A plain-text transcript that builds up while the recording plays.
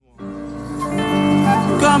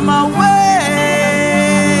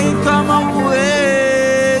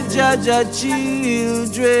Jaja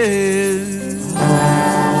children.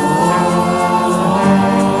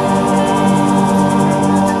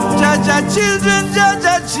 Jaja children,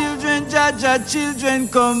 Jaja children, Jaja children,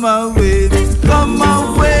 come away, come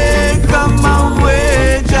away, come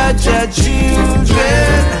away, Jaja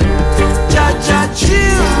children, Jaja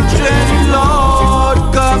children,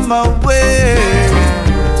 Lord, come away,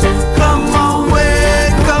 come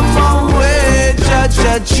away, come away,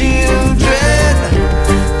 Jaja children,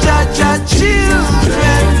 Jaja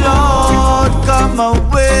children, Lord, come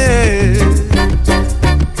away.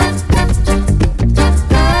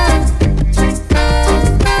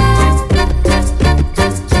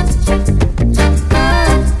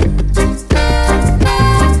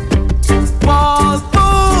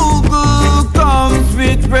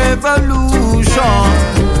 Revolution,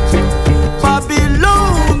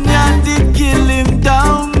 Babylonian did kill him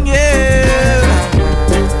down, yeah.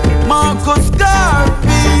 Marcus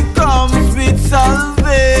Garvey comes with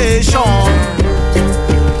salvation.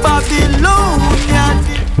 Babylonian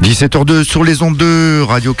 17h02 sur les ondes de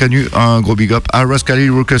Radio Canu, un gros big up à Rascally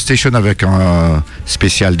Rocker Station avec un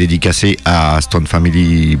spécial dédicacé à Stone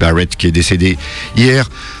Family Barrett qui est décédé hier.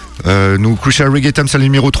 Nous Crucial Reggae Time, c'est le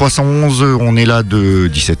numéro 311. On est là de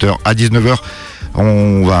 17h à 19h.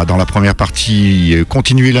 On va dans la première partie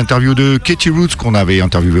continuer l'interview de Keety Roots qu'on avait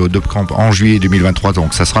interviewé au Dub Camp en juillet 2023.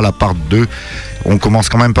 Donc ça sera la part 2. On commence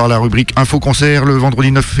quand même par la rubrique Info Concert le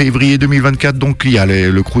vendredi 9 février 2024. Donc il y a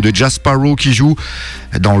le crew de Jazz Sparrow qui joue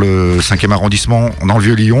dans le 5e arrondissement dans le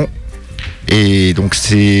Vieux-Lyon. Et donc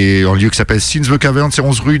c'est un lieu qui s'appelle Since the Cavern, c'est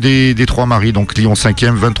 11 rue des Trois-Maries, donc Lyon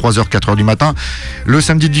 5e, 23h, 4h du matin. Le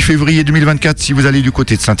samedi 10 février 2024, si vous allez du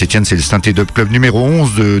côté de Saint-Etienne, c'est le Synthé Dub Club numéro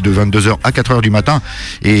 11 de 22h à 4h du matin.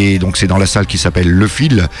 Et donc c'est dans la salle qui s'appelle Le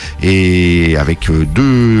Fil, et avec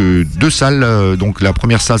deux salles. Donc la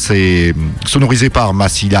première salle c'est sonorisée par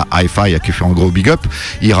Massilia Hi-Fi qui fait un gros big up.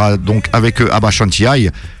 Il y aura donc avec Abba Shanti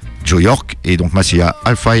Joe York et donc Massilia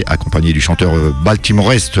Hi-Fi accompagné du chanteur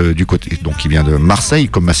baltimore-est du côté donc qui vient de Marseille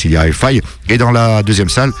comme Massilia Hi-Fi. Et dans la deuxième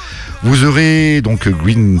salle vous aurez donc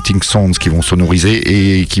Green Thing Sounds qui vont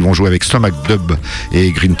sonoriser et qui vont jouer avec Stomach Dub,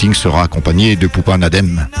 et Green Thing sera accompagné de Poupa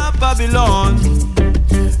Nadem.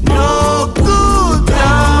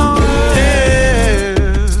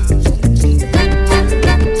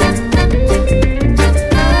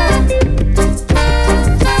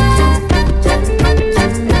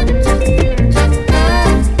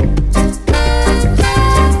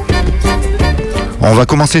 On va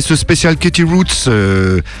commencer ce spécial Keety Roots.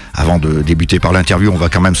 Avant de débuter par l'interview, on va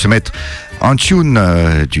quand même se mettre un tune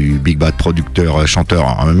du Big Bad producteur,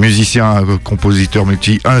 chanteur, un musicien, compositeur,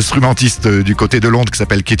 multi-instrumentiste du côté de Londres qui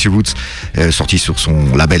s'appelle Keety Roots, sorti sur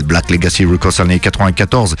son label Black Legacy Records en l'année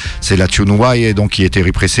 94. C'est la tune Why, et donc qui a été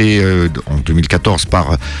répressée en 2014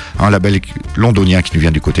 par un label londonien qui nous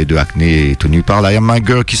vient du côté de Hackney, tenu par la My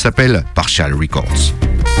Girl qui s'appelle Partial Records.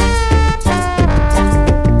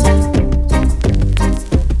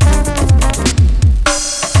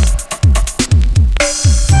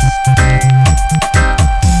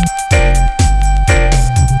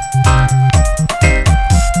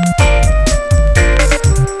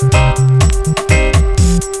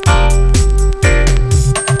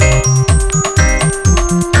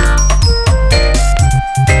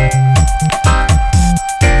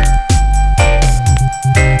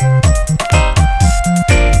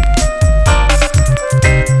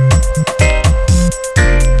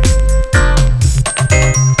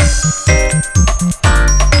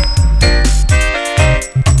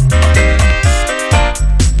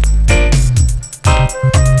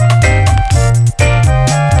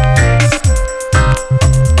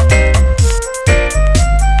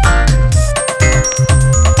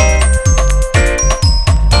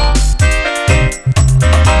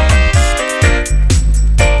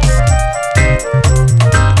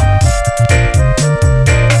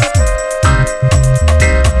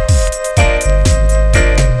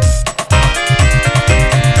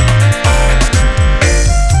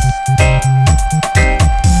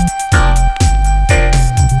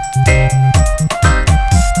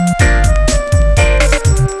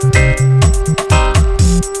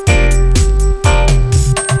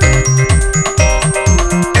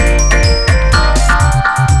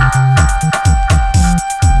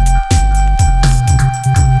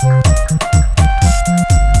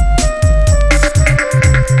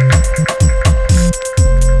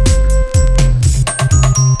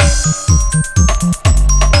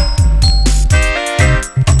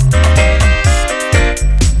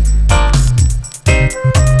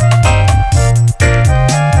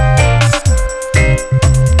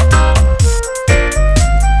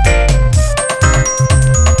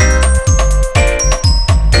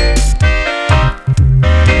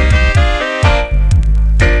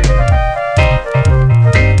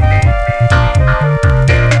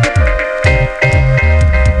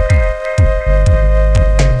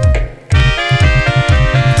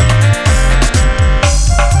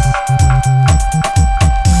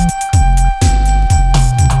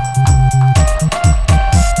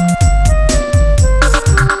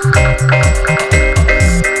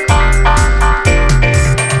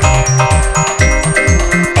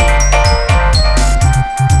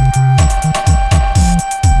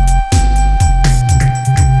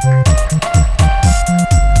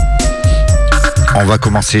 on va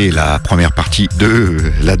commencer la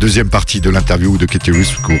deuxième partie de l'interview de Keety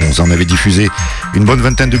Roots, qu'on vous en avait diffusé une bonne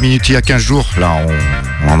vingtaine de minutes il y a 15 jours. Là,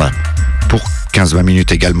 on en a pour 15-20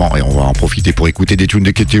 minutes également, et on va en profiter pour écouter des tunes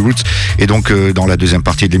de Keety Roots. Et donc dans la deuxième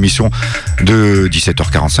partie de l'émission, de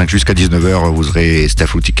 17h45 jusqu'à 19h, vous aurez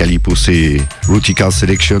Steph Ruticali pour ses Rutical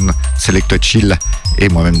Selection, Selected Chill, et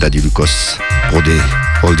moi-même Daddy Lucas pour des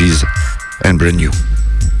Oldies and Brand New.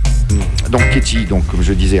 Donc Keety, donc comme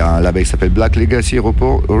je disais, un label qui s'appelle Black Legacy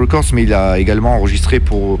Records, mais il a également enregistré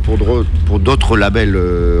pour d'autres labels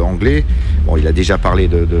anglais. Bon, il a déjà parlé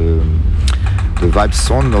de Vibes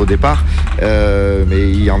Sound au départ,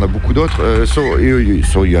 mais il y en a beaucoup d'autres. So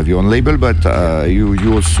you have your own label, but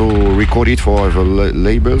you also recorded for other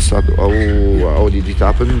labels. How did it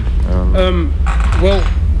happen? Well,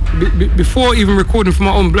 before even recording for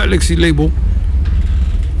my own Black Legacy label,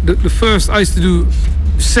 the first I used to do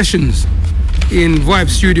sessions in Vibe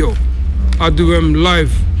Studio. I do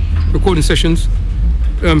live recording sessions,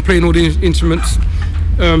 playing all the instruments.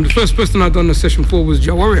 The first person I'd done a session for was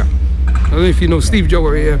Jah Warrior. I don't know if you know Steve Jah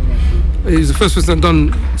Warrior. He's the first person I'd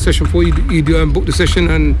done a session for. He'd book the session,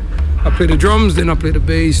 and I play the drums, then I play the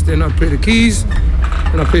bass, then I play the keys,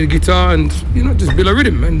 and I play the guitar, and just build a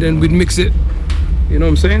rhythm, and then we'd mix it. You know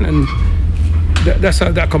what I'm saying? And that's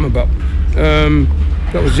how that come about.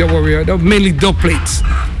 That was Jah Warrior. That was mainly dub plates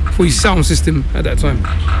for his sound system at that time.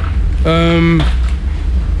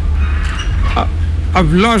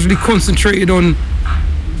 I've largely concentrated on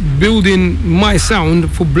building my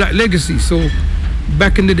sound for Black Legacy. So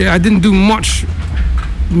back in the day, I didn't do much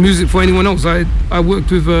music for anyone else. I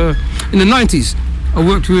worked with, in the 90s, I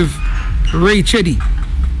worked with Ray Chetty.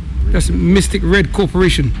 That's Mystic Red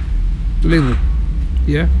Corporation label.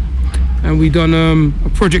 Yeah. And we done a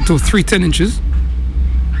project of 3 10-inches,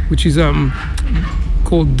 which is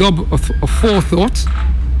called Dub of Forethought,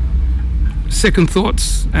 Second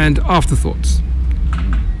Thoughts, and Afterthoughts.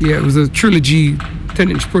 Yeah, it was a trilogy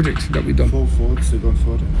 10-inch project that we done. Forethought, Second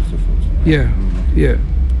Thought, and Afterthought. Yeah.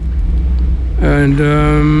 And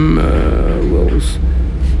what else?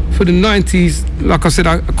 For the 90s, like I said,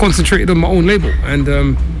 I concentrated on my own label and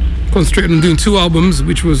concentrated on doing 2 albums,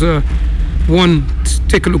 which was one,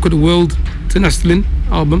 Take a Look at the World, Tenastlin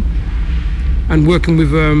album, and working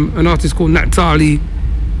with an artist called Nat Tali,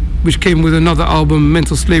 which came with another album,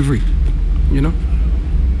 Mental Slavery,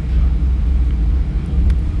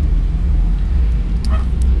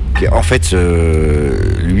 En fait,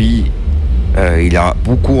 lui, il a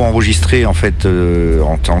beaucoup enregistré en fait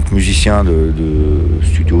en tant que musicien de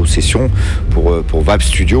studio session pour Vibe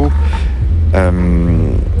Studio.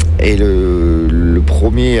 Et le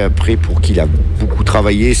premier après pour qui il a beaucoup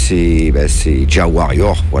travaillé, c'est Jah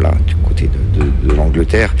Warrior, voilà, du côté de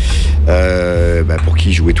l'Angleterre, pour qui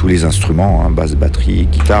il jouait tous les instruments, basse, batterie,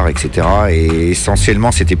 guitare, etc. Et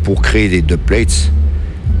essentiellement c'était pour créer des dubplates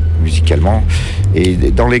musicalement. Et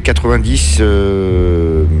dans les 90,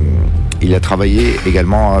 il a travaillé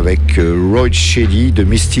également avec Roy Shady de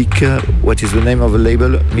Mystic. What is the name of the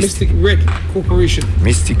label? Mystic Red Corporation.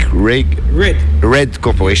 Mystic Red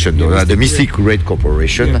Corporation. Yeah, de Mystic Red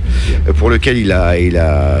Corporation, yeah. Pour lequel il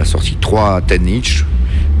a sorti 3 10-inch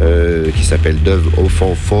qui s'appellent Dove of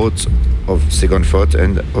Forethought, of Second Thought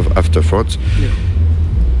and of Afterthought. Yeah.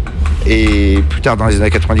 Et plus tard dans les années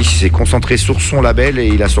 90, il s'est concentré sur son label et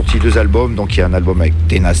il a sorti 2 albums. Donc il y a un album avec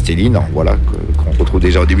Dena Stellin, voilà, qu'on retrouve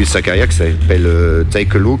déjà au début de sa carrière, qui s'appelle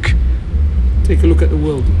Take a Look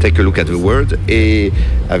at the World, et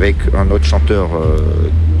avec un autre chanteur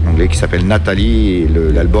anglais qui s'appelle Nathalie, et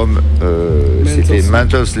l'album c'était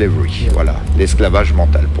Mental Slavery, voilà, l'esclavage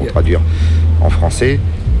mental pour traduire en français.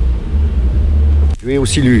 Et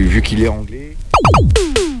aussi lui, vu qu'il est anglais.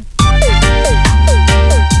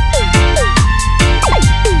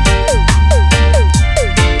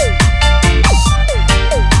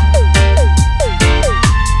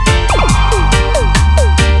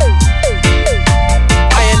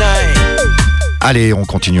 Allez, on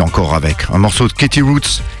continue encore avec un morceau de Keety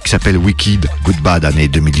Roots qui s'appelle Wicked Good Bad, année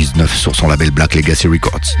 2019, sur son label Black Legacy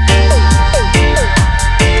Records.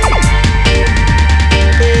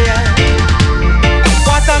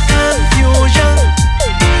 What a confusion.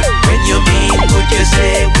 When you mean good, you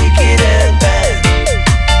say wicked and bad.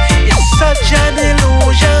 It's such an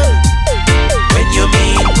illusion. When you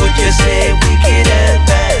mean good, you say wicked and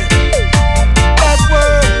bad. That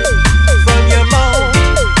word from your mouth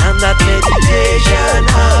and that meditation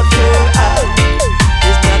of your heart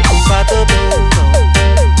is not compatible, no.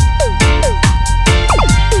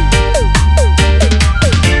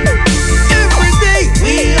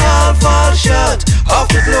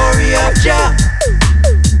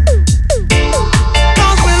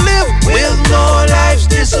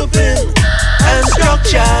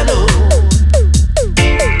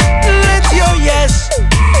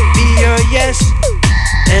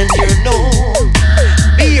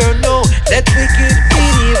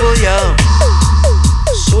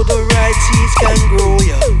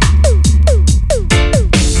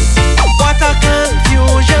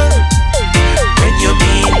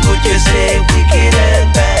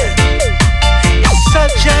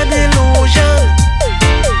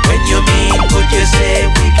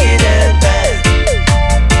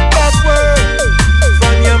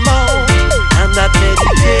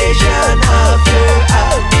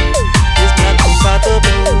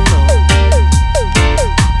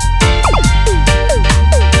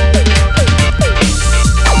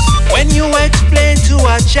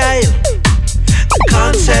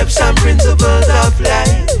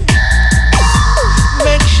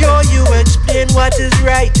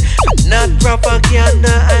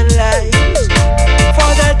 propaganda and lies.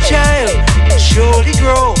 For that child surely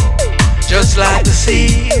grow, just like the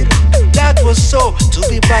seed that was sown to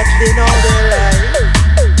be battling all their life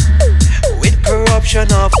with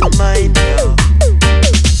corruption of the mind.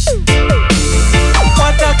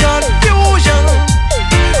 What a confusion!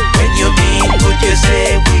 When you mean good, you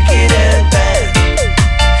say wicked and bad.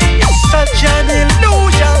 It's such an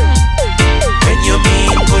illusion. When you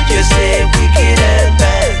mean good, you say wicked and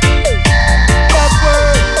bad. That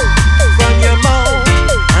word from your mouth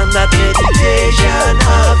and that meditation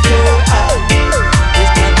of your heart is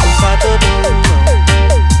not compatible.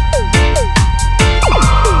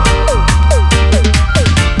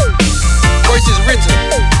 For it is written,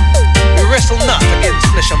 we wrestle not against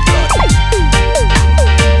flesh and blood,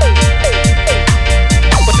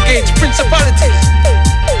 but against principalities,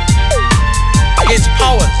 against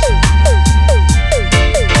powers,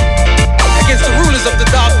 against the rulers of the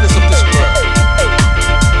darkness of this world,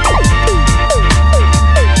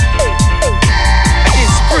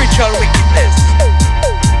 against spiritual wickedness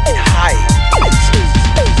in high places.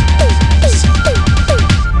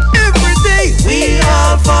 Every day we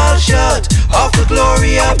all fall short of the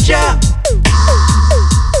glory of Jah.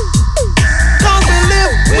 Cause we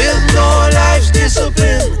live with no life's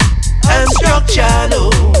discipline and structure, no.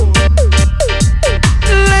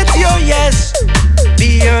 Let your yes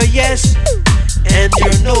be your yes and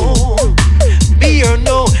your no be your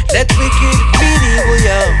no. Let wicked mean evil,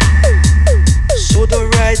 yeah, so the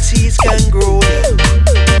right seeds can grow, yeah.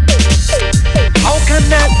 How can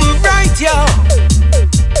that be right, yeah?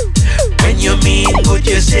 When you mean good,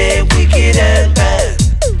 you say wicked and bad.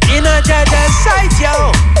 In a judge's sight,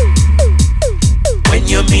 yo. When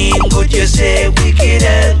you mean good, you say wicked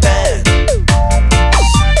and bad.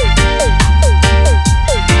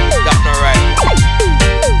 That's not right.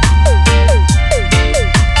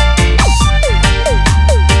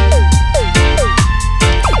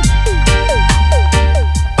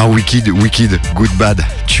 Un wicked, good bad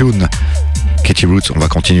tune. Keety Roots, on va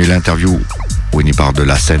continuer l'interview où il parle de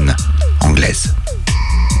la scène anglaise.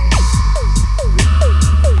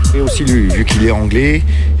 Et aussi, lui, vu qu'il est anglais,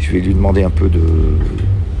 je vais lui demander un peu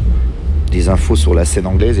des infos sur la scène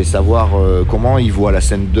anglaise et savoir comment il voit la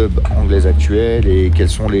scène dub anglaise actuelle et quels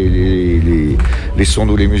sont les sons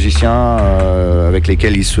ou les musiciens avec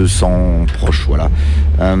lesquels il se sent proche. Voilà.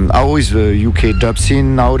 How is the UK dub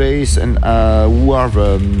scene nowadays, and who are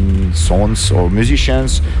the songs or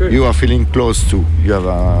musicians you are feeling close to? You have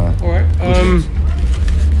a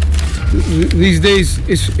these days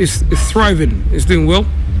it's thriving, it's doing well.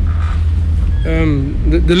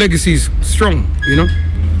 The legacy is strong, you know.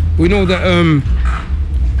 We know that a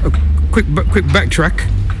quick backtrack.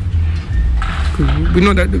 We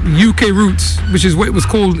know that the UK Roots, which is what it was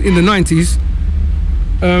called in the 90s,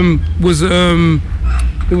 it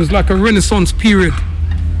was like a Renaissance period.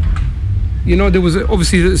 You know, there was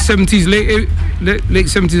obviously the 70s, late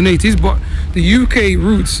 70s and 80s, but the UK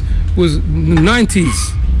Roots was the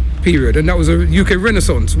 90s period, and that was a UK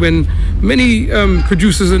Renaissance when many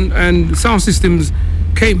producers and sound systems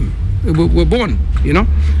were born, you know.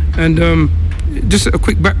 And just a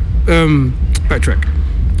quick backtrack.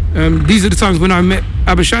 These are the times when I met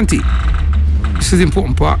Abba Shanti. This is the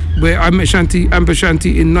important part, where I met Abba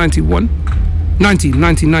Shanti in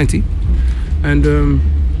 1990, and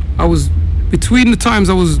I was, between the times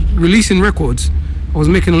I was releasing records, I was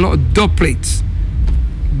making a lot of dub plates,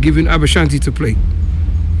 giving Abba Shanti to play,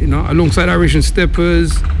 you know, alongside Irish and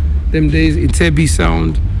Steppers, them days, Intebi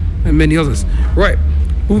Sound, and many others. Right,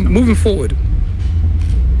 moving forward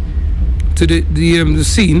to the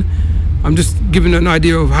scene, I'm just giving an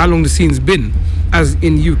idea of how long the scene's been, as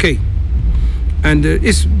in UK, and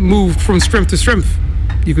it's moved from strength to strength,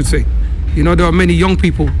 you could say. You know, there are many young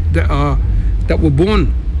people that were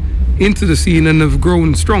born into the scene and have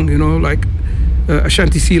grown strong. You know, like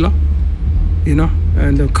Ashanti Sila, you know,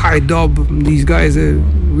 and Kai Dub. These guys are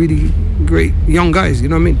really great young guys. You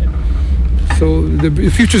know what I mean? So the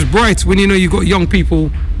future's bright when, you know, you've got young people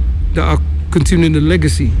that are continuing the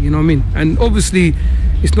legacy. You know what I mean? And obviously,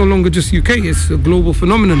 it's no longer just UK. It's a global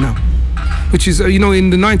phenomenon now, which is, you know, in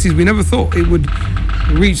the 90s we never thought it would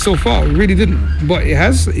reach so far. We really didn't, but it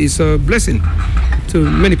has. It's a blessing to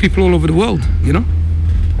many people all over the world, you know.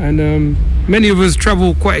 And many of us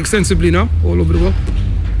travel quite extensively now all over the world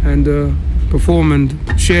and perform and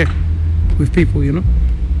share with people, you know.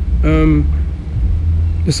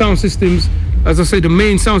 The sound systems, as I say, the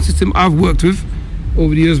main sound system I've worked with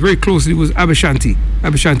over the years very closely was Abba Shanti,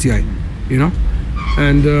 you know.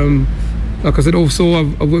 And like I said, also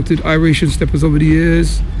I've worked with Irish and Steppers over the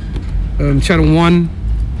years, Channel 1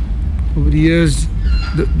 over the years,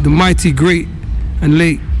 the mighty, great, and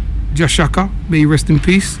late Jashaka, may he rest in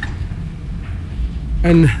peace.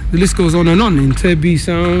 And the list goes on in Tebi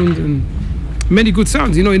sound and many good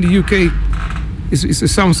sounds. You know, in the UK, it's a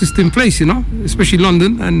sound system place, you know, especially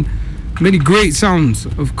London, and many great sounds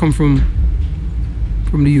have come from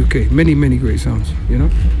the UK. Many great sounds, you know.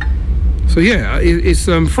 So yeah, it's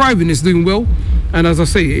thriving, it's doing well, and as I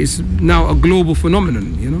say, it's now a global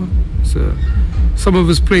phenomenon, you know. So some of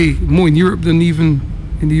us play more in Europe than even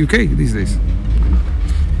in the UK these days.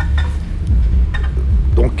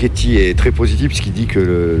 Donc Keety est très positif puisqu'il dit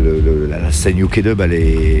que la scène UK dub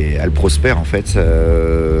elle prospère en fait.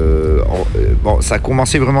 Bon, ça a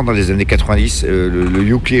commencé vraiment dans les années 90. Le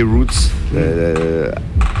UK Roots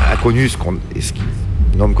a connu ce qu'il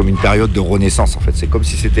nomme comme une période de renaissance en fait. C'est comme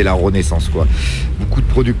si c'était la renaissance quoi. Beaucoup de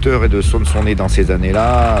producteurs et de sons sont nés dans ces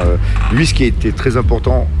années-là. Lui, ce qui a été très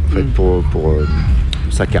important en fait, pour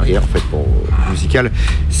sa carrière en fait musicale,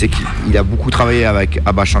 c'est qu'il a beaucoup travaillé avec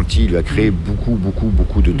Abba Shanti. Il lui a créé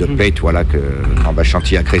beaucoup de dubplate, voilà, que Abba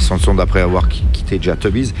Shanti a créé son son d'après avoir quitté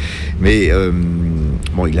Jatubbies, mais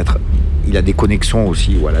bon, il a des connexions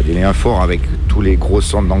aussi, voilà, des liens forts avec tous les gros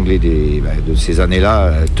sons d'anglais de ces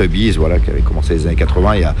années-là, Tubbies, voilà, qui avait commencé les années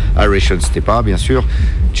 80. Il y a Aeration Stepa, bien sûr,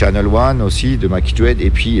 Channel One aussi de Mackie Dread, et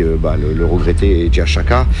puis le regretté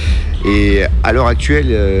Jashaka. Et à l'heure actuelle,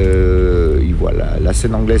 voilà, la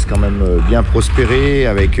scène anglaise quand même bien prospérée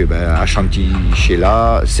avec Ashanti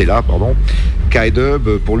Sela,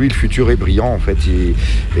 K-Dub. Pour lui, le futur est brillant en fait.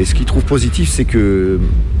 Et ce qu'il trouve positif, c'est que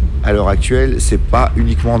à l'heure actuelle, c'est pas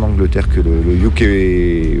uniquement en Angleterre que le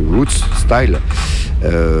UK Roots style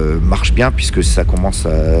marche bien, puisque ça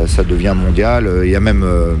devient mondial. Il y a même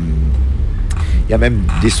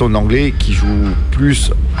des sons anglais qui jouent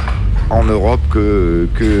plus en Europe que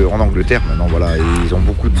en Angleterre maintenant, voilà. Et ils ont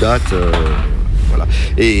beaucoup de dates, voilà.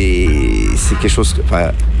 Et c'est quelque chose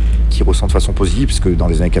qui ressent de façon positive, parce que dans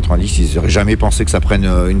les années 90, ils n'auraient jamais pensé que ça prenne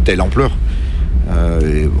une telle ampleur.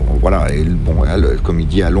 Et bon, voilà. Et bon, comme il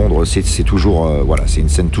dit, à Londres, c'est toujours, voilà, c'est une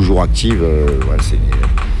scène toujours active. Voilà, c'est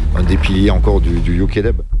un des piliers encore du UK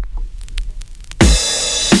dub.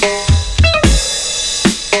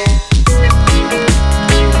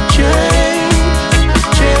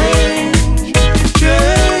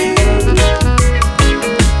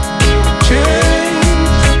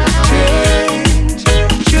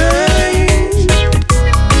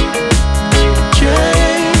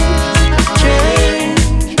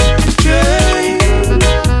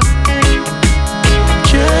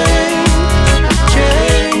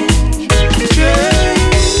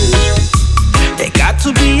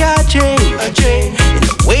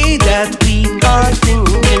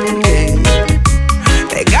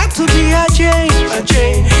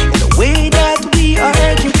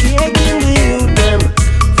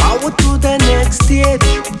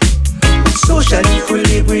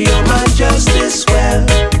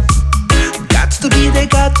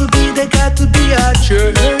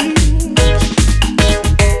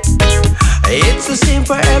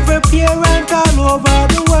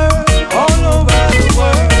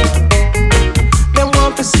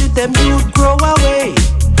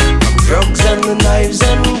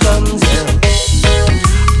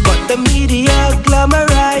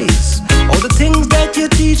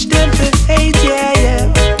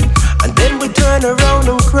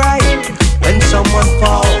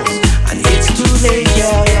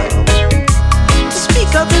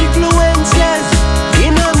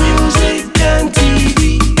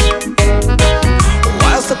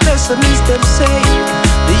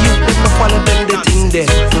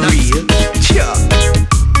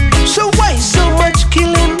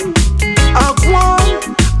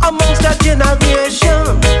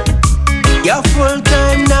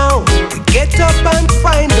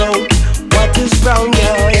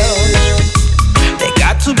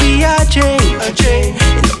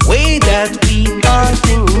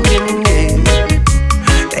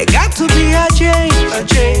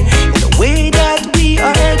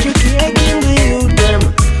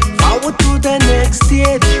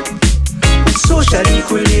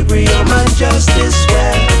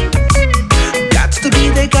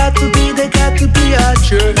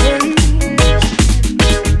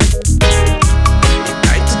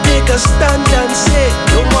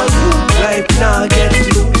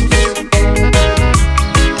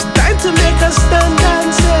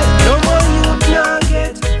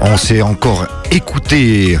 On s'est encore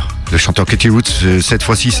écouté le chanteur Keety Roots. Cette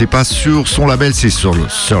fois-ci, c'est pas sur son label, c'est sur le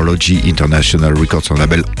Surlogy International Records, un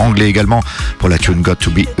label anglais également, pour la tune Got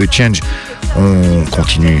to Be a Change. On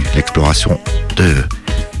continue l'exploration de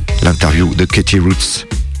l'interview de Keety Roots,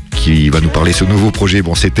 qui va nous parler de ce nouveau projet.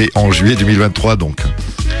 Bon, c'était en juillet 2023, donc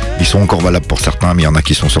ils sont encore valables pour certains, mais il y en a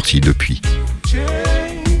qui sont sortis depuis.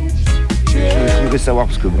 Je voudrais savoir,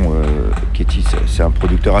 parce que bon, Keety, c'est un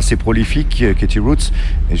producteur assez prolifique, Keety Roots,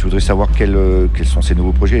 et je voudrais savoir quels sont ses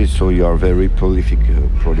nouveaux projets. So you are a very prolific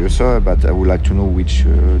producer, but I would like to know which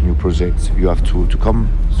new projects you have to come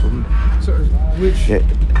soon. So,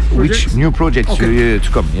 Which new projects Okay.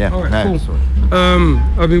 to come? Yeah. All right, Nah, cool. sorry.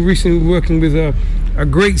 I've been recently working with a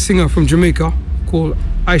great singer from Jamaica called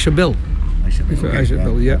Aisha Bell. Aisha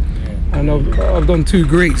Bell, yeah. And I've done 2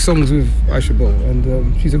 great songs with Aisha Bell, and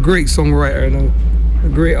she's a great songwriter and a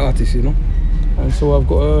great artist, you know. And so I've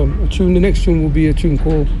got a tune. The next tune will be a tune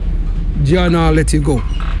called Gianna Let You Go.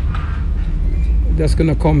 That's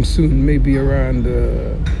gonna come soon, maybe around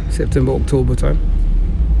September, October time,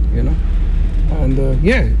 you know. And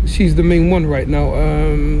yeah, she's the main one right now.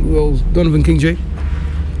 Well, Donovan King J.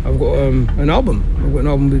 I've got an album. I've got an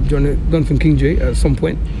album with Donovan King J at some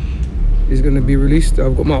point. It's going to be released.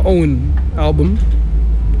 I've got my own album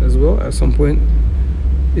as well at some point.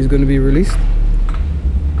 It's going to be released.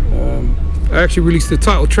 I actually released the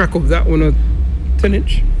title track of that one, a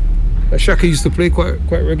 10-inch that Shaka used to play quite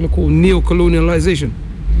regular, called Neo-Colonialization.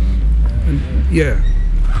 And yeah,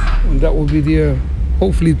 and that will be the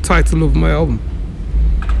hopefully title of my album.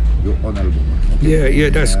 Your own album. Yeah,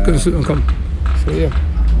 that's going to come. So yeah,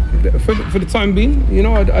 for the time being, you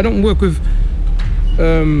know, I don't work with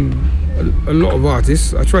a lot of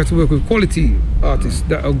artists. I try to work with quality artists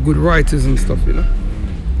that are good writers and stuff, you know.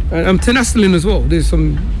 And I'm Tenastalin as well. There's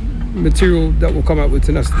some material that will come out with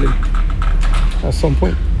Tenastalin at some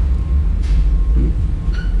point.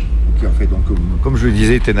 Ok, en fait, donc, comme je le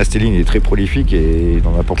disais, Tenastalin est très prolifique et il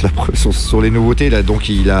en apporte la preuve sur les nouveautés. Là, donc,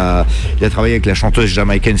 il a travaillé avec la chanteuse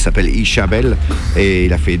jamaïcaine qui s'appelle Aisha Bell et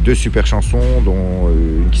il a fait 2 super chansons, dont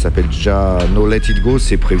une qui s'appelle No Let It Go.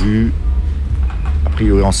 C'est prévu a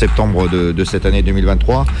priori en septembre de cette année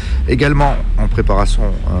 2023. Également en préparation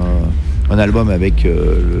un album avec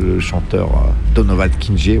le chanteur Donovan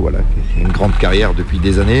King, voilà, qui a une grande carrière depuis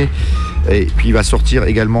des années. Et puis il va sortir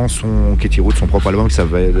également son Keety Roots, son propre album qui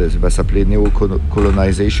va s'appeler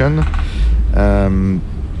Neo-Colonization.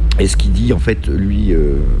 Et ce qu'il dit, en fait, lui,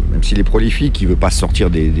 même s'il est prolifique, il veut pas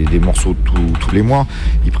sortir des morceaux tous les mois.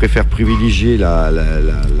 Il préfère privilégier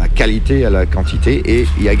la qualité à la quantité. Et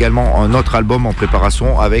il y a également un autre album en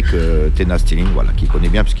préparation avec Tenastalin, voilà, qu'il connaît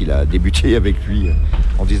bien puisqu'il a débuté avec lui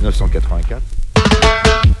en 1984.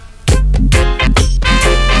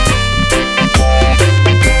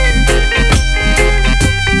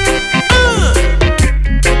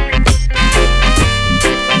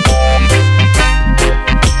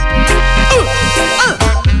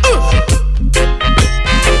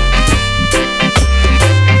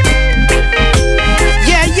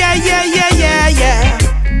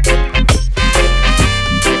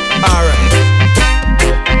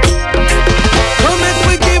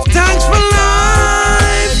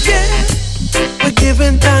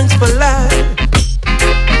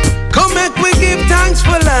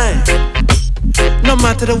 No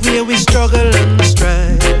matter the way we struggle and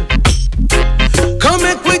strive, come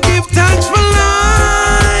make we give thanks for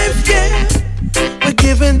life, yeah. We're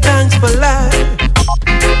giving thanks for life.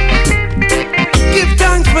 Give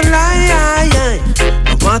thanks for life,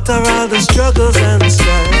 no matter all the struggles and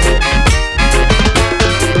strife.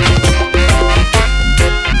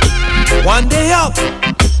 One day up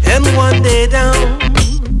and one day down.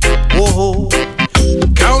 Whoa,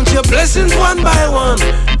 count your blessings one by one.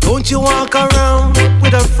 Don't you walk around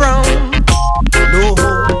with a frown, no.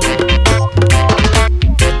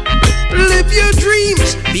 Live your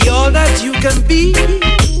dreams, be all that you can be.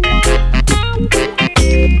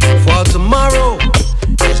 For tomorrow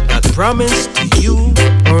is not promised to you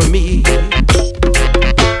or me.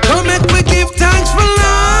 Come and we give thanks for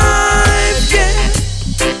life, yeah.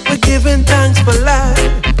 We're giving thanks for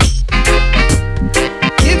life.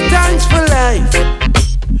 Give thanks for life.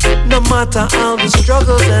 No matter all the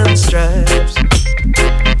struggles and stripes,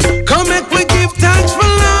 come make we give thanks for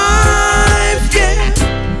life, yeah.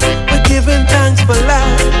 We're giving thanks for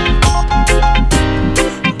life.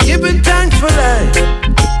 Giving thanks for life.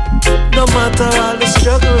 No matter all the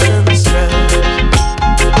struggles and stripes.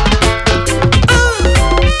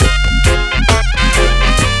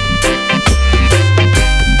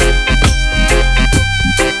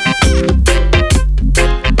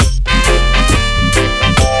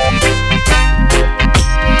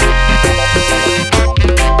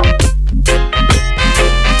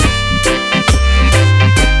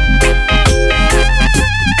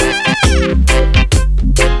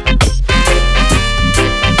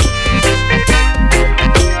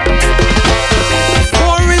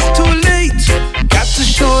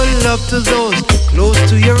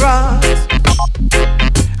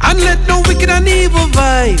 and evil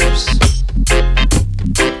vibes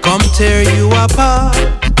come tear you apart.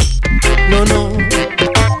 No, no.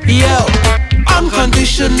 Yo,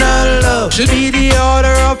 unconditional love should be the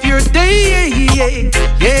order of your day.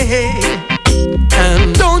 Yeah.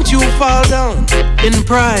 And don't you fall down in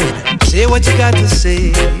pride. Say what you got to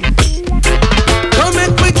say. Come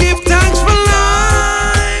and we give thanks for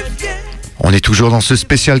life. Yeah. On est toujours dans ce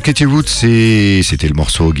spécial Keety Roots et c'était le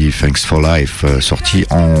morceau Give Thanks for Life, sorti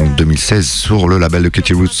en 2016 sur le label de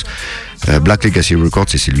Keety Roots, Black Legacy Records,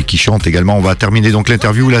 et c'est lui qui chante également. On va terminer donc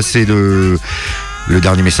l'interview, là c'est le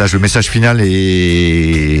dernier message, le message final,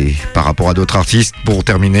 et par rapport à d'autres artistes, pour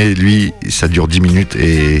terminer, lui ça dure 10 minutes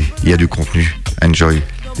et il y a du contenu. Enjoy,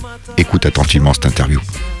 écoute attentivement cette interview.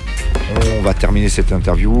 On va terminer cette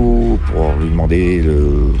interview pour lui demander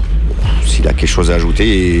s'il a quelque chose à ajouter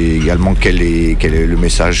et également quel est le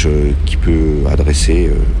message qu'il peut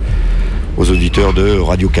adresser aux auditeurs de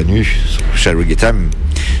Radio Canu sur Reggae Time.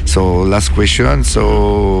 So last question,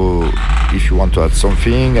 so if you want to add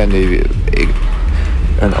something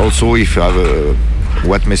and also if you have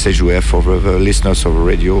what message you have for the listeners of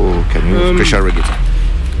Radio Canu special Reggae Time.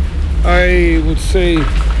 I would say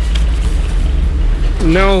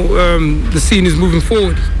now the scene is moving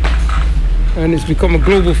forward and it's become a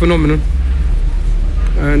global phenomenon,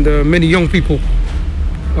 and many young people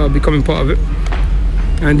are becoming part of it,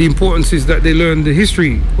 and the importance is that they learn the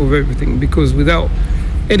history of everything, because without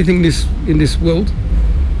anything in this world,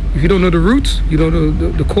 if you don't know the roots, you don't know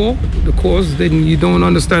the cause, then you don't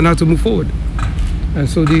understand how to move forward. And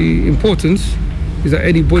so the importance is that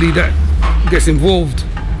anybody that gets involved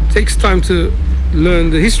takes time to learn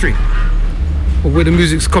the history of where the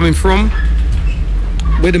music's coming from,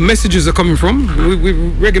 where the messages are coming from.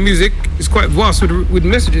 With reggae music, it's quite vast with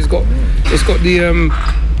messages. It's got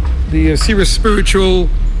the serious spiritual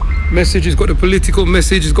message, it's got the political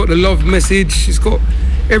message, it's got the love message, it's got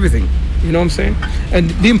everything. You know what I'm saying?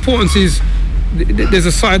 And the importance is there's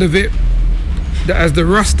a side of it that has the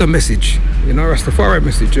Rasta message, you know, Rastafari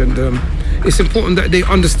message, and it's important that they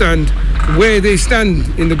understand where they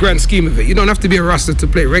stand in the grand scheme of it. You don't have to be a Rasta to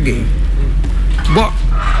play reggae, but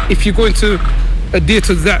if you're going to adhere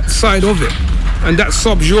to that side of it and that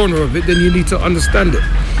sub-genre of it, then you need to understand it.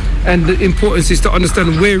 And the importance is to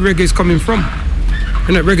understand where reggae is coming from.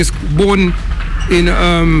 And that reggae is born in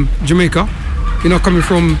Jamaica, you know, coming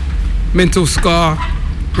from mental ska,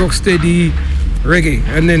 rocksteady, reggae,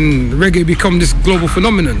 and then reggae become this global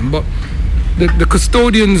phenomenon. But the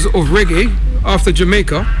custodians of reggae after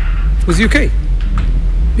Jamaica was UK,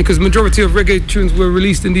 because majority of reggae tunes were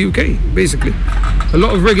released in the UK, basically. A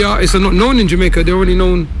lot of reggae artists are not known in Jamaica, they're only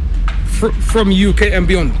known from UK and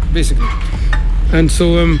beyond, basically. And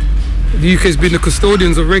so the UK has been the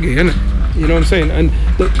custodians of reggae, isn't it? You know what I'm saying? And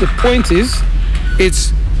the point is,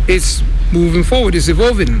 it's moving forward, it's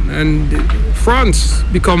evolving, and France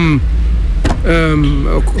become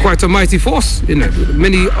quite a mighty force in it.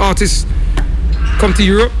 Many artists come to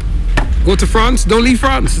Europe, go to France, don't leave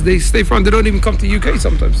France. They stay France, they don't even come to UK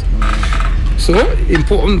sometimes. So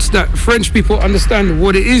important that French people understand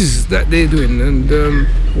what it is that they're doing and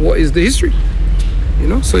what is the history. You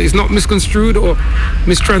know, so it's not misconstrued or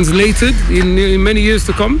mistranslated in many years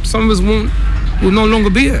to come. Some of us will no longer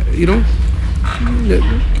be here, you know.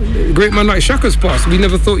 A great man like Shaka's passed. We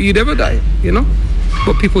never thought he'd ever die, you know,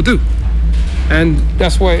 but people do. And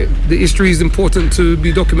that's why the history is important to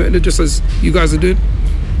be documented, just as you guys are doing.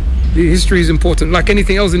 The history is important, like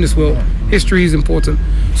anything else in this world. History is important,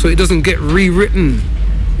 so it doesn't get rewritten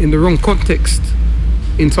in the wrong context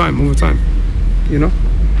in time, over time, you know.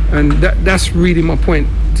 And that's really my point,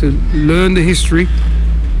 to learn the history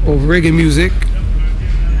of reggae music,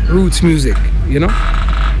 roots music, you know.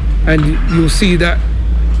 And you'll see that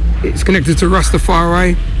it's connected to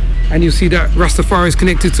Rastafari, and you'll see that Rastafari is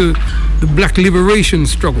connected to the black liberation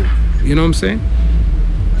struggle, you know what I'm saying?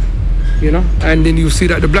 You know, and then you'll see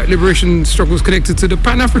that the black liberation struggle is connected to the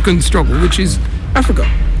Pan-African struggle, which is Africa.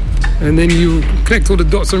 And then you connect all the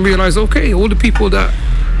dots and realize, okay, all the people that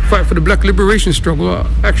fight for the black liberation struggle are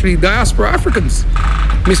actually diaspora Africans,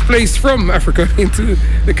 misplaced from Africa into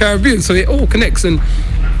the Caribbean. So it all connects, and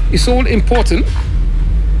it's all important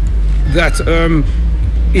that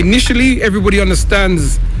initially everybody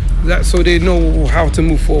understands that, so they know how to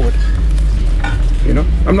move forward. You know,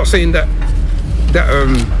 I'm not saying that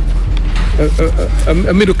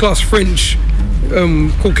a middle-class French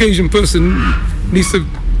Caucasian person needs to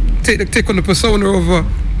take on the persona of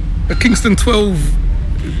a Kingston 12,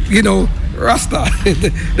 you know, Rasta.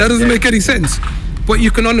 That doesn't make any sense. But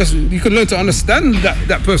you can learn to understand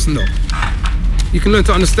that person, though. You can learn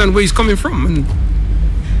to understand where he's coming from and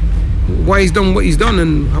why he's done what he's done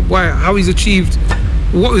and how he's achieved,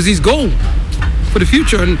 what was his goal for the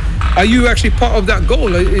future, and are you actually part of that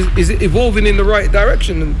goal? Is it evolving in the right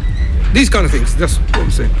direction? And these kind of things. That's what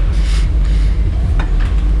I'm saying.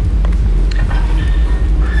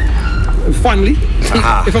 Finally,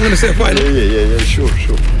 if I'm going to say it finally. Yeah, sure.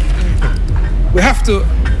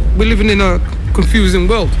 We're living in a confusing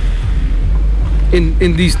world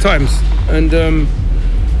in these times, and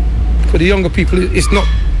for the younger people,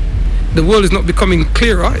 the world is not becoming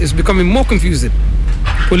clearer, it's becoming more confusing.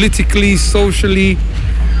 Politically, socially.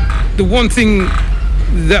 The one thing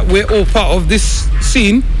that we're all part of, this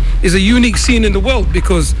scene, is a unique scene in the world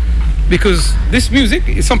because this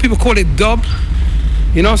music, some people call it dub,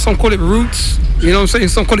 some call it roots, what I'm saying?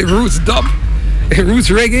 Some call it roots dub, roots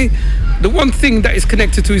reggae. The one thing that is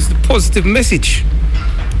connected to is the positive message.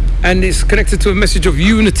 And it's connected to a message of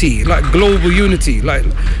unity, like global unity. Like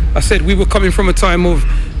I said, we were coming from a time of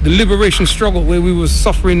the liberation struggle where we were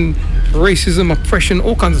suffering racism, oppression,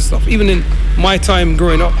 all kinds of stuff. Even in my time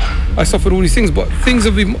growing up, I suffered all these things, but things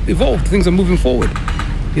have evolved, things are moving forward,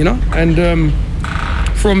 And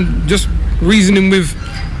from just reasoning with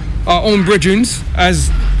our own brethren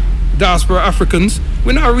as diaspora Africans,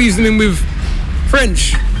 we're now reasoning with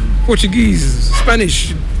French, Portuguese,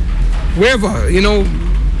 Spanish, wherever,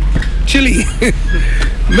 Chile,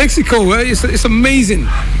 Mexico, it's amazing.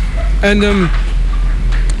 And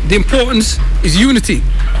the importance is unity.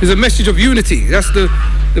 There's a message of unity. That's the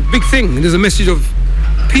big thing. There's a message of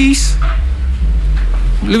peace.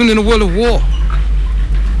 Living in a world of war.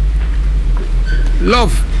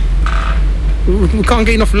 Love. We can't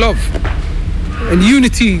get enough love. And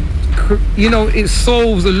unity, it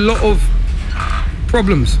solves a lot of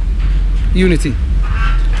problems. Unity.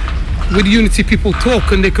 With unity, people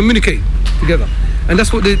talk and they communicate together, and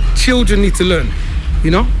that's what the children need to learn. A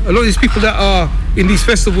lot of these people that are in these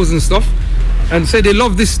festivals and stuff, and say they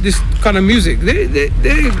love this kind of music, they're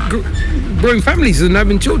growing families and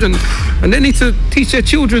having children, and they need to teach their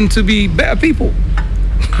children to be better people.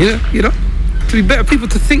 To be better people,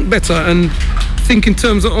 to think better and think in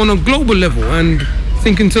terms of, on a global level, and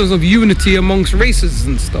think in terms of unity amongst races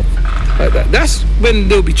and stuff like that. That's when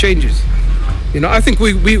there'll be changes. I think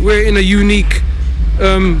we're in a unique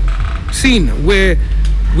scene where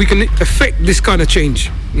we can affect this kind of change.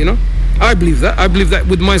 I believe that. I believe that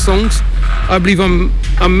with my songs. I believe I'm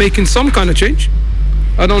making some kind of change.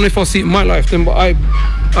 I don't know if I'll see it in my lifetime, but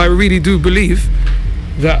I really do believe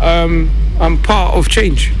that I'm part of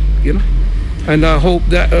change. And I hope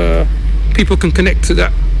that people can connect to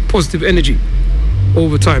that positive energy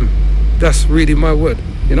over time. That's really my word.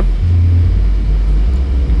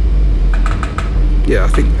 Yeah, I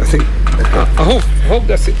think. I hope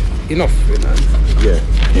that's it. Enough. Yeah,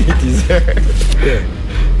 it is. Yeah.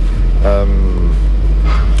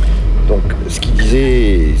 Donc, ce qu'il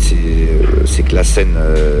disait, c'est que la scène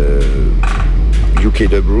UK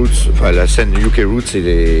Dub Roots, enfin la scène UK Roots,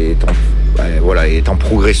 est en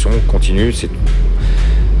progression continue. C'est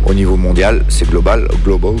au niveau mondial, c'est global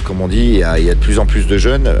comme on dit. Il y a de plus en plus de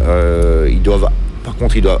jeunes. Par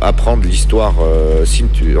contre, ils doivent apprendre l'histoire. Si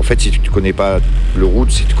tu connais pas le root,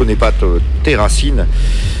 si tu connais pas tes racines,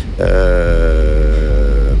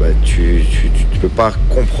 tu peux pas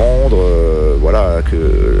comprendre.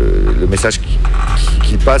 Que le message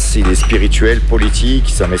qu'il passe, il est spirituel, politique.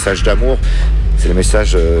 C'est un message d'amour. C'est le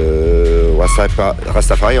message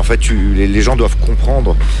Rastafari. En fait, les gens doivent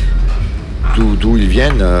comprendre d'où ils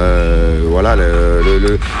viennent. Le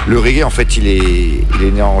reggae, en fait, il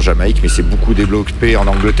est né en Jamaïque, mais c'est beaucoup développé en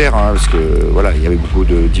Angleterre, parce que il y avait beaucoup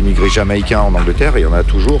d'immigrés jamaïcains en Angleterre, et il y en a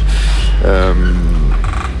toujours.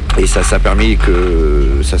 Et ça a permis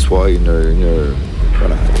que ça soit une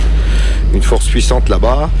force puissante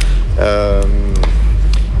là-bas.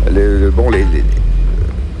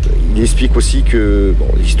 Il explique aussi que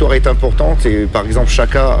l'histoire est importante, et par exemple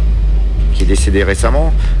Chaka, qui est décédé récemment,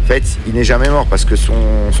 en fait, il n'est jamais mort, parce que son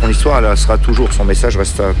histoire, elle sera toujours, son message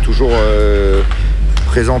restera toujours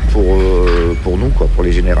présent pour nous, pour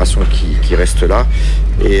les générations qui restent là.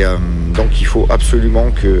 Et donc il faut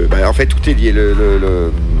absolument que... en fait, tout est lié.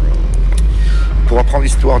 Pour apprendre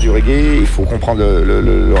l'histoire du reggae, il faut comprendre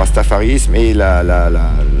le rastafarisme et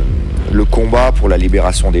le combat pour la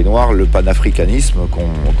libération des Noirs, le panafricanisme,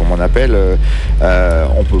 comme on appelle.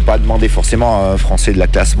 On peut pas demander forcément à un Français de la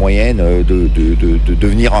classe moyenne de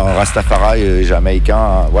devenir un Rastafari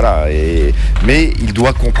jamaïcain, mais il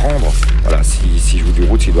doit comprendre. Si je vous dis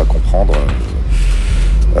route, il doit comprendre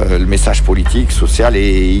le message politique, social,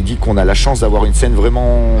 et il dit qu'on a la chance d'avoir une scène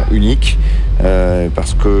vraiment unique,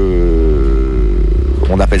 parce que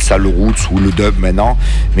on appelle ça le roots ou le dub maintenant,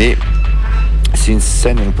 mais c'est une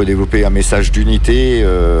scène où on peut développer un message d'unité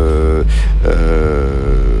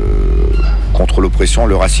contre l'oppression,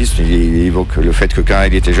 le racisme. Il évoque le fait que quand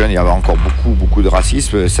il était jeune, il y avait encore beaucoup de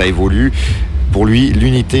racisme. Ça évolue. Pour lui,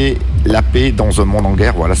 l'unité, la paix dans un monde en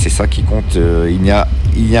guerre, voilà, c'est ça qui compte. Il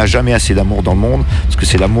n'y a jamais assez d'amour dans le monde, parce que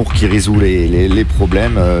c'est l'amour qui résout les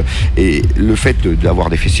problèmes. Et le fait d'avoir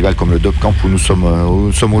des festivals comme le Dub Camp où nous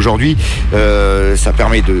sommes aujourd'hui, ça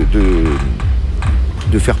permet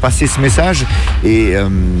de faire passer ce message et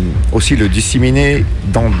aussi le disséminer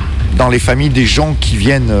dans les familles des gens qui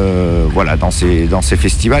viennent dans ces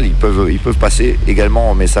festivals. Ils peuvent passer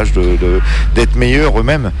également un message d'être meilleurs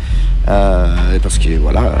eux-mêmes. Parce que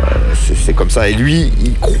voilà, c'est comme ça. Et lui,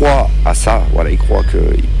 il croit à ça. Voilà, il croit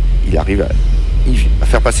qu'il arrive à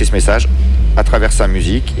faire passer ce message à travers sa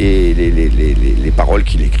musique et les paroles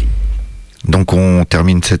qu'il écrit. Donc on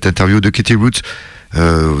termine cette interview de Keety Roots.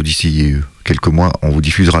 D'ici quelques mois, on vous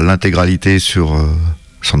diffusera l'intégralité sur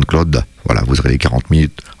SoundCloud. Voilà, vous aurez les 40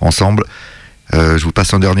 minutes ensemble. Je vous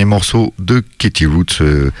passe un dernier morceau de Keety Roots,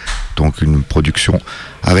 donc une production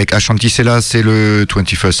avec Ashanti Sela, c'est le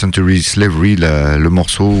 21st Century Slavery, le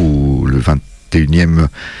morceau ou le 21e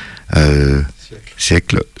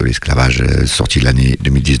siècle de l'esclavage, sorti l'année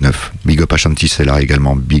 2019. Big up Ashanti Sela,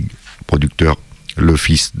 également big producteur, le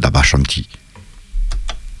fils d'Abba Shanti.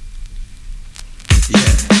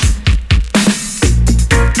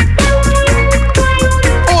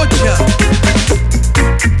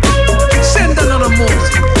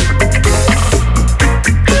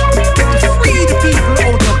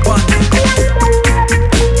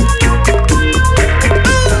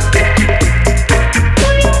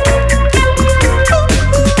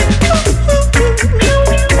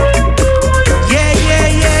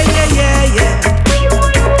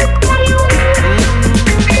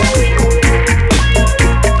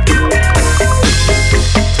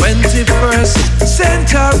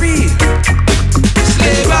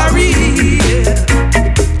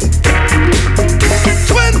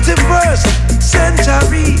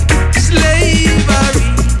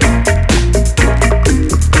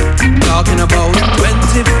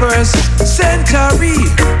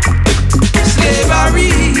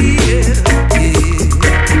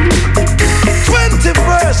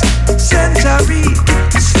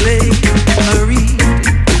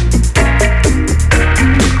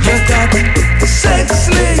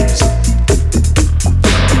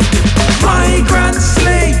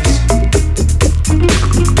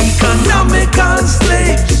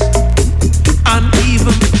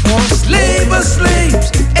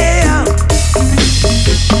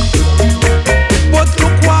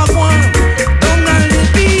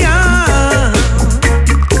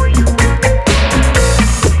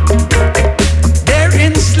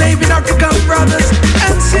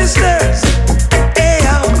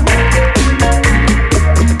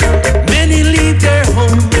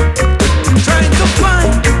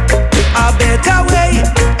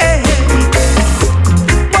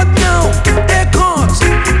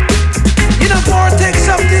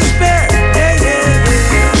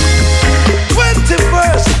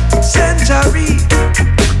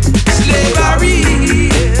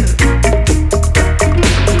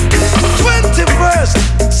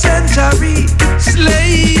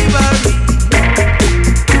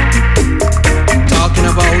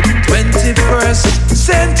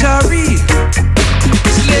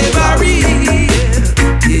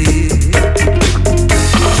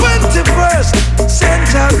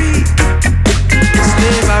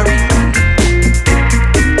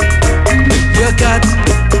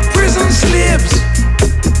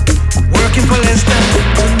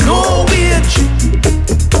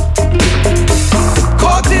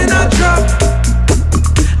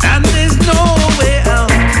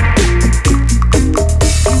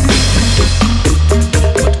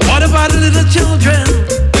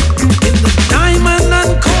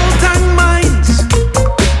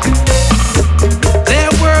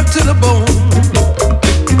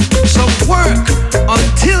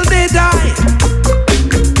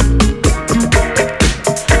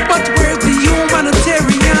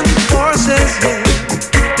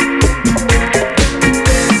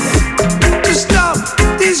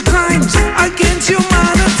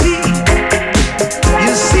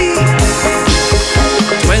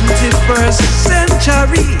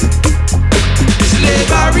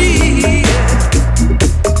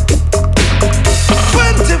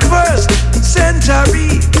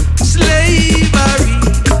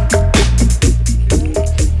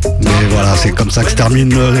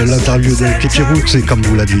 Termine l'interview de Keety Roots et comme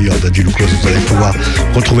vous l'a dit Daddy Lucas, vous allez pouvoir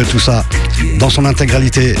retrouver tout ça dans son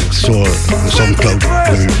intégralité sur le SoundCloud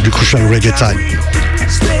du Crucial Reggae Time.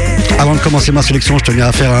 Avant de commencer ma sélection, je tenais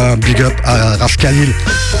à faire un big up à Ras Khalil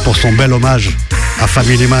pour son bel hommage à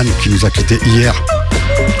Family Man qui nous a quittés hier.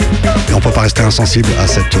 Et on ne peut pas rester insensible à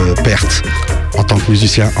cette perte en tant que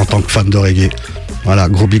musicien, en tant que fan de reggae. Voilà,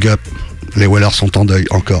 gros big up. Les Wellers sont en deuil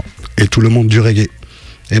encore. Et tout le monde du reggae.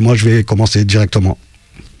 Et moi, je vais commencer directement.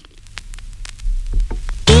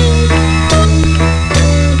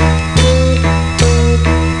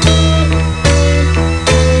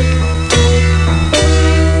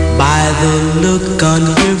 By the look on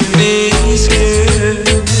your face, girl,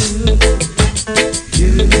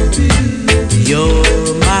 you're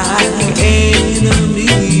my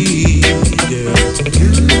enemy, girl.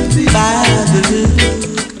 By the look.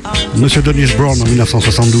 Monsieur Dennis Brown en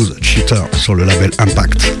 1972, Cheater sur le label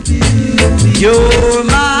Impact. You're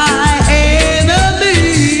my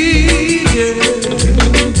enemy, girl.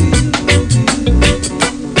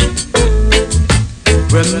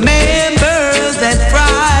 Remember that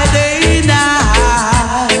Friday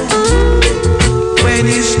night when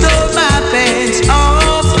you stole my pants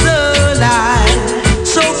off the line.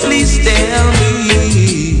 So please tell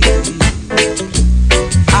me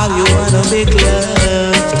how you wanna make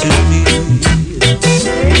love to me.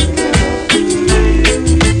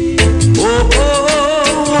 Oh, oh,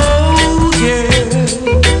 oh, yeah.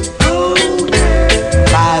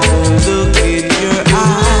 By the look in your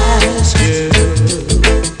eyes, girl,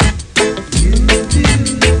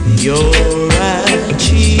 you're a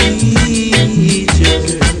cheater.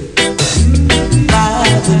 By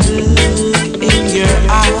the look in your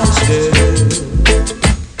eyes, girl,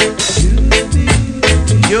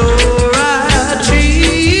 you're a cheater.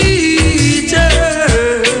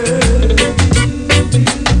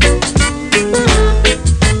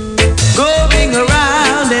 Going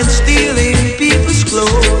around and stealing people's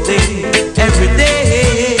clothing every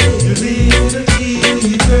day.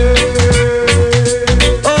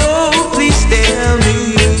 Oh, please tell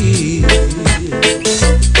me,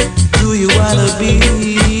 do you wanna be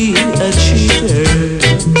a cheater?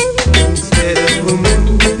 Instead of a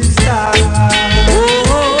movie star.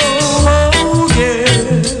 Oh, yeah.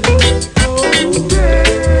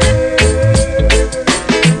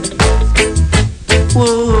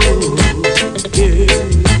 Whoa, yeah.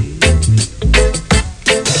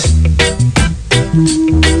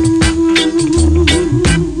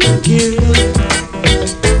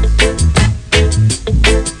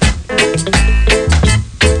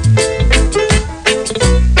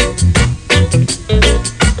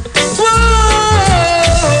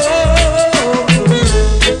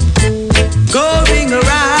 Going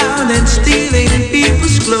around and stealing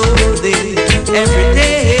people's clothing every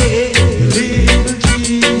day.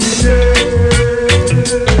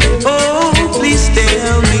 Oh, please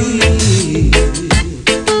tell me,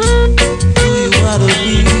 do you wanna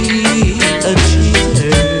be a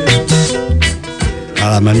cheater? À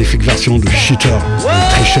la magnifique version de Cheater, le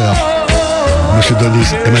tricheur, Monsieur Dennis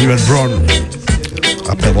Emmanuel Brown.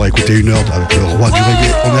 Après avoir écouté une heure avec le roi du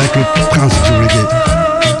reggae, on est avec le prince du reggae,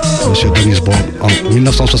 Monsieur Dennis Brown, en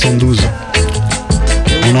 1972.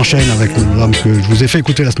 On enchaîne avec l'homme que je vous ai fait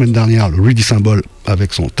écouter la semaine dernière, le Reggae Symbol,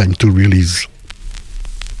 avec son Time to Release.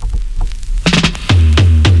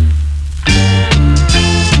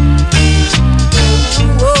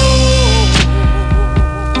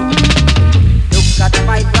 Look at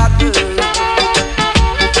my brother,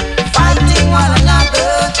 fighting one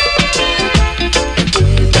another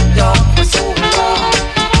in the dark for so long.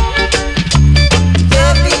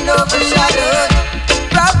 They've been overshadowed.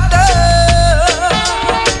 Brother,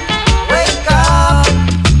 wake up.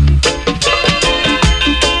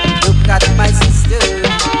 Look at my sister,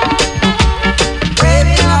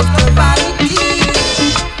 craving after vanity.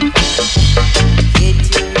 Get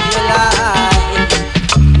in your life,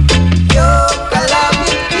 your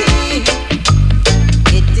calamity.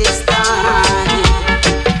 It is time.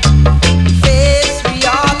 Face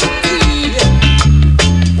reality.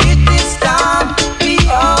 It is time we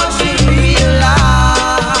all should realize.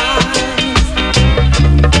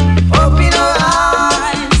 Open our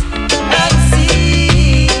eyes and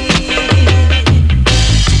see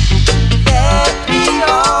that we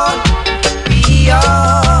all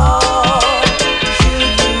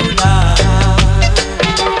should unite.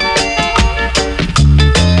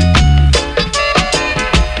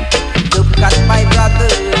 Look at my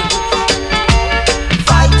brothers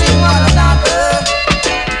fighting one another.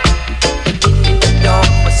 They've been in the dark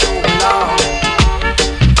for so long.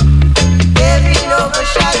 They've been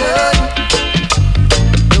overshadowed.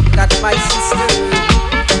 Look at my sister,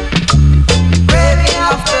 craving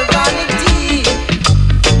after vanity.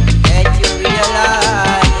 Can't you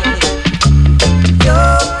realize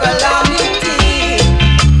your calamity?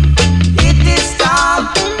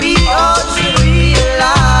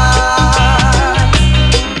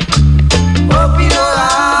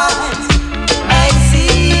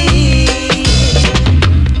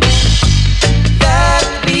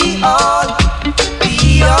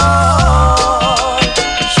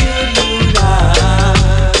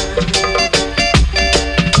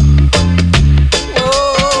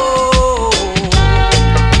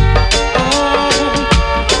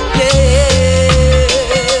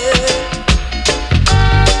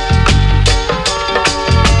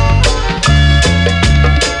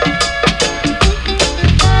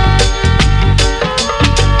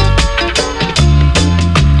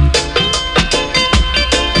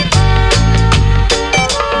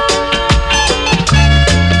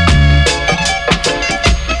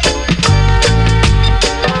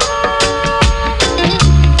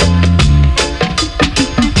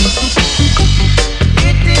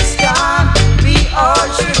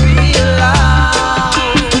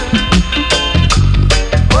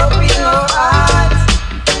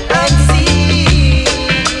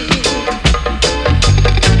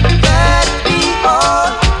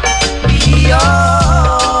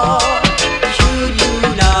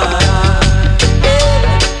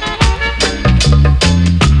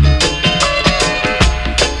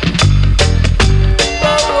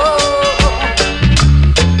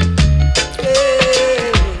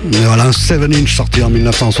 7-inch sorti en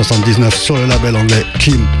 1979 sur le label anglais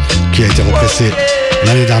Kim, qui a été repressé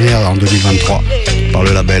l'année dernière, en 2023, par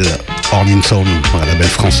le label Ornin Sound, un label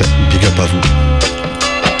français. Big up à vous.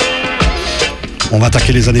 On va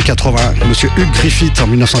attaquer les années 80. Monsieur Hugh Griffith en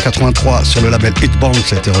 1983 sur le label Hitbound,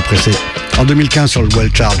 ça a été repressé. En 2015 sur le Well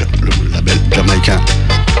Charge, le label jamaïcain.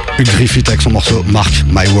 Hugh Griffith avec son morceau Mark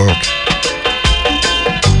My Work.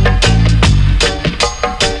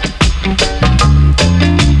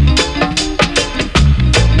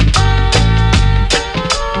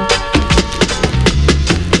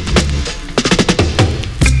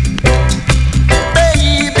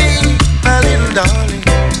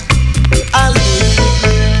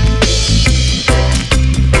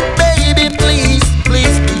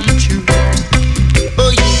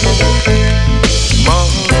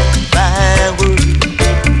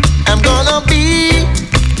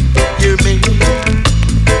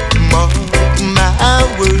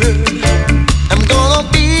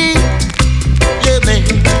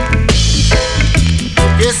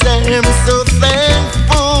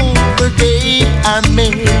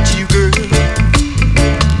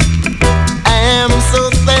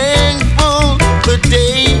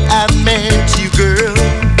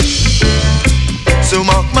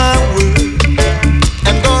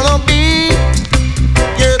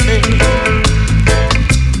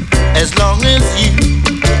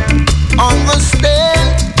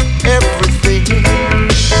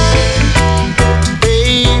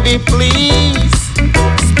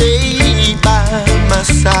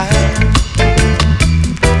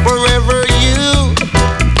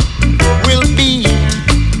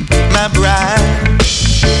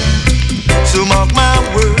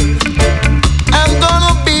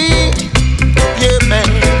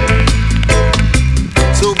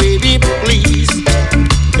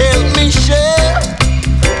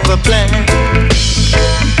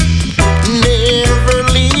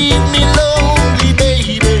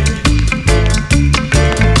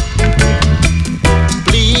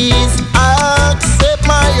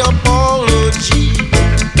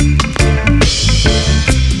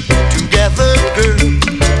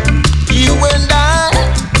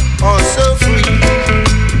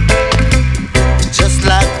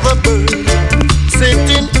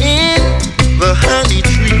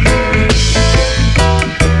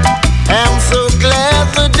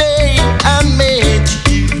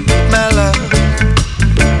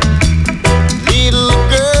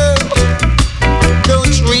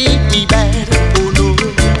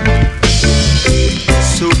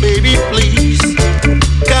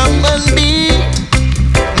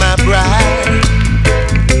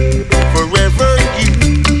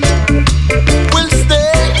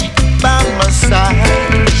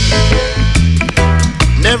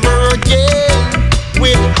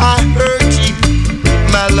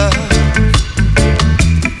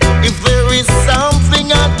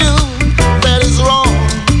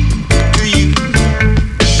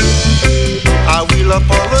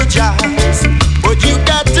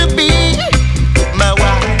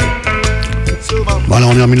 Voilà,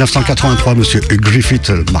 on est en 1983, monsieur Hugh Griffith,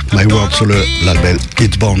 Mark My Word sur le label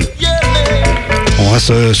Hitbound. On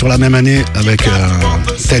reste sur la même année avec un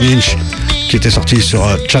 10-inch qui était sorti sur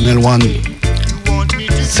Channel One.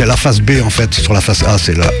 C'est la face B en fait, sur la face A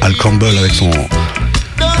c'est Al Campbell avec son...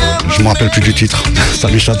 Je me rappelle plus du titre, ça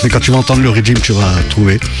m'échappe, mais quand tu vas entendre le régime tu vas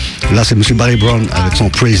trouver. Là c'est monsieur Barry Brown avec son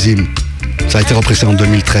Praise Him. Ça a été repressé en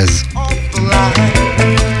 2013.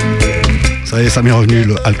 Ça y est, ça m'est revenu,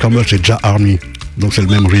 le Al Campbell c'est Ja Army. Donc c'est le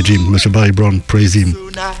même régime, monsieur Barry Brown, Praise Him.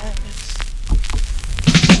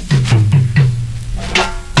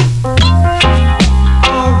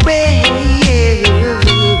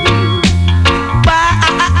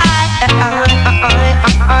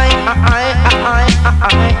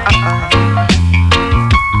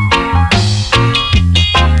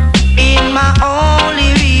 In my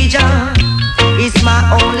only region, it's my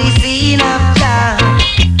only scene of time.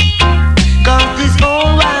 'Cause this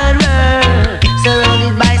whole wide world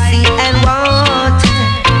surrounded by sea and water.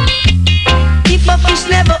 If a fish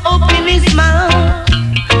never open his mouth,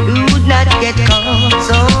 he would not get caught.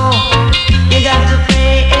 So you got to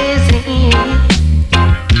praise him.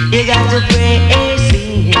 You got to praise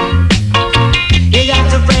him. You got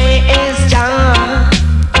to praise John.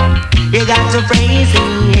 You got to praise him.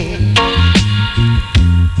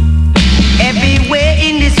 Everywhere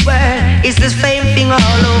in this world, it's the same thing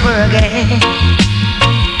all over again.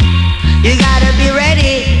 You gotta be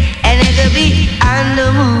ready and you gotta be on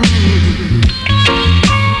the move.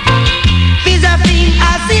 These are things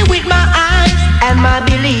I see with my eyes and my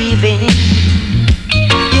believing.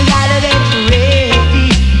 You gotta get ready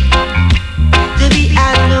to be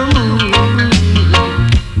on the move.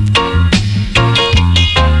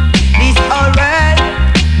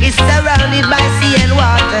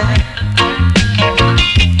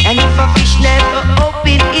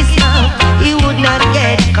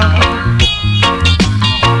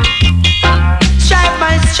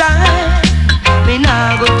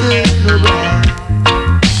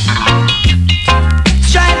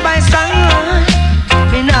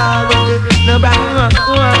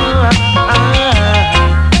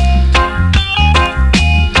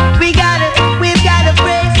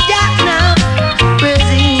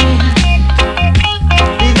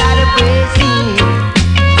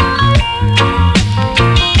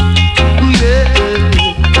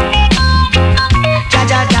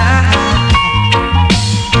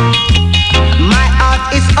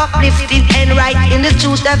 uplifting and right in the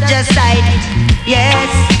truth of just sight. Yes,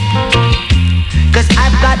 cause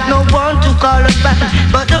I've got no one to call upon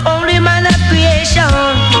but the only man of creation.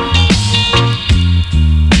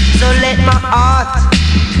 So let my heart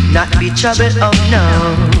not be troubled, oh no.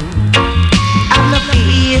 I'm not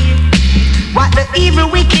fear what the evil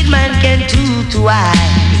wicked man can do to I.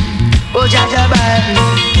 Oh Jaja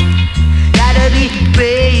gotta be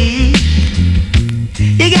brave.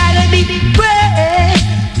 You gotta be brave,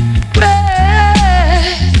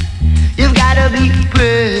 brave. You've gotta be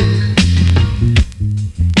brave.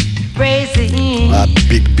 Praising. Ah,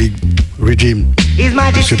 big Regime.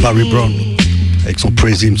 Monsieur Barry Brown avec son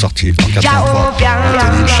Praise Him sorti en 83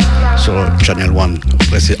 sur Channel One.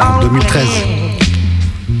 Après c'est en 2013.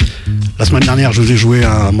 La semaine dernière, je vous ai joué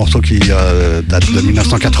un morceau qui date de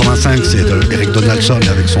 1985, c'est de Eric Donaldson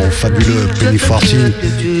avec son fabuleux Penny Farthing,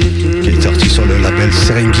 qui est sorti sur le label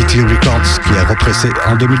Serengeti Records, qui est repressé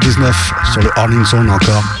en 2019 sur le Orleans Zone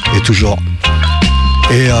encore, et toujours.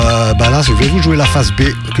 Et là, je vais vous jouer la phase B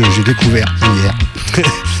que j'ai découvert hier,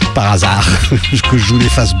 par hasard, que je joue les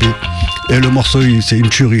phases B. Et le morceau, c'est une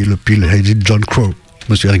tuerie, le Peel-Headed John Crow,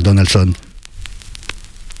 Monsieur Eric Donaldson.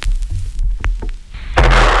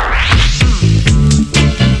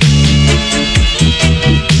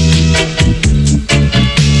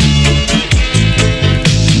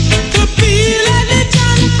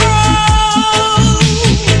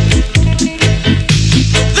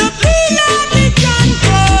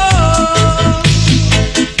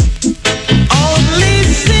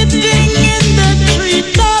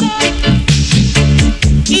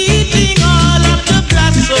 Eating all of the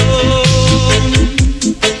blossoms.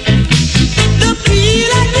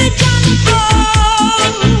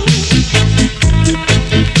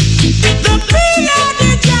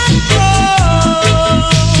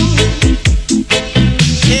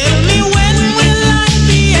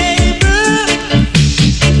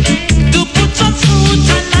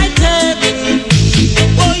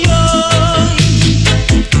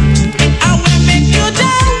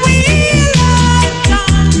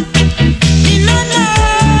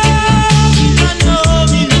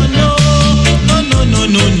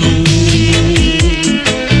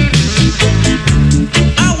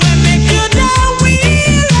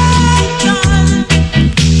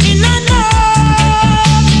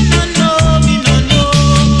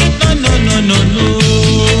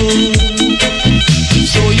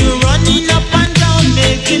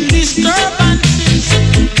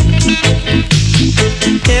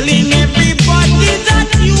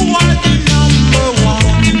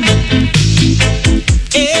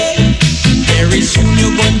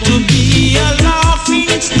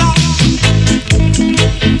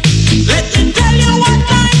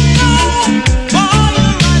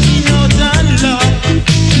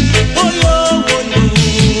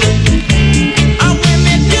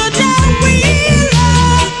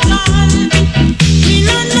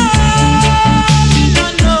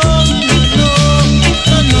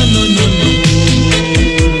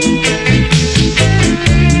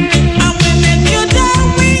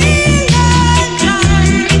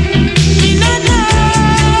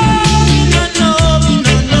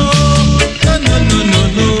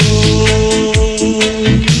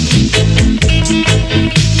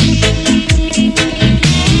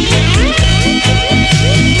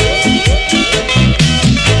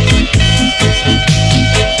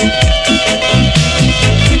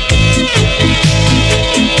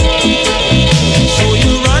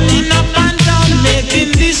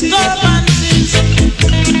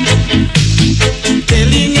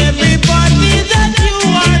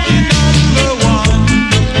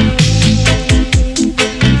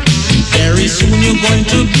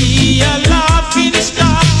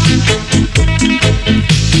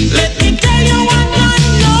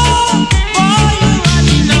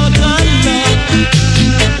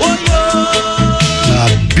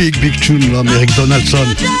 big tune, l'homme Eric Donaldson,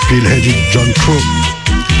 Peel-Headed John Crow.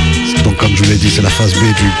 Donc comme je vous l'ai dit, c'est la phase B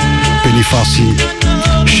du Penny Farthing.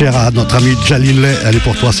 Chère à notre ami Jalil Lay, elle est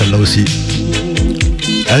pour toi celle-là aussi.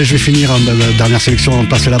 Allez, je vais finir la dernière sélection avant de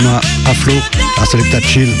passer la main à Flo, à Selecta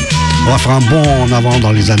Chill. On va faire un bond en avant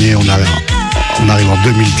dans les années, on arrive en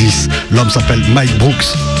 2010. L'homme s'appelle Mike Brooks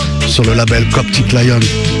sur le label Coptic Lion.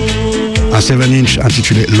 Un 7-inch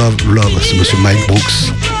intitulé Love Love, c'est monsieur Mike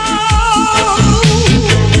Brooks.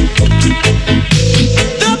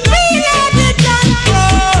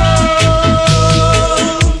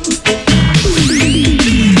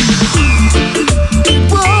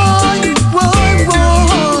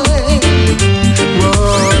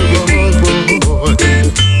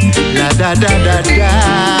 Da da da da,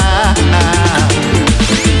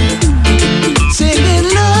 singing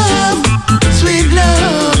love.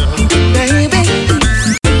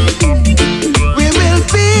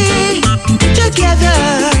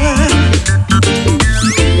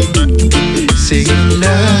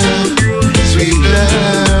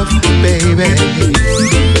 baby.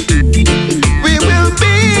 We will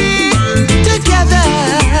be together.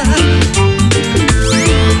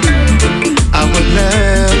 Our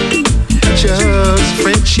love, just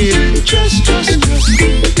friendship, just.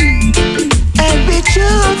 And be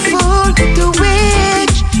truthful to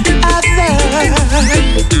each other.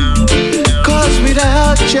 'Cause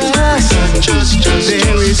without just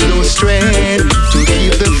there is no strength to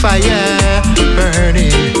keep the fire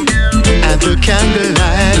burning and the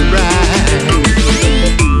candlelight bright.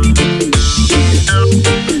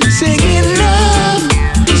 Singing love,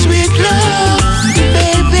 sweet love,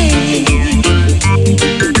 baby.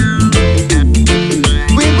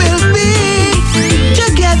 We will be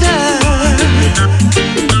together.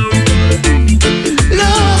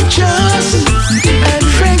 Love, trust, and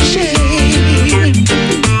friendship.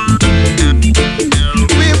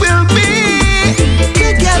 We will be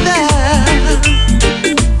together.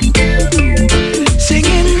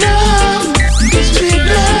 Singing love, sweet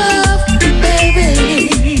love, baby.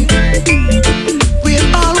 We'll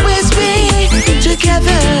always be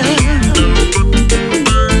together.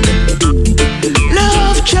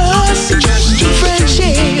 Love, trust,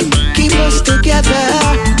 friendship, keep us together.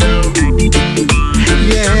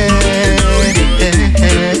 Yeah.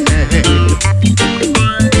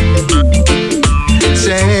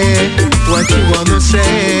 Say what you wanna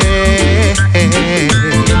say.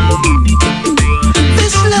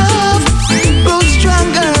 This love grows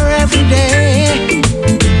stronger every day.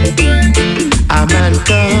 A man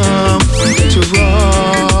come to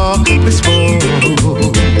rock this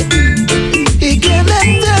world. He cannot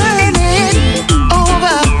turn it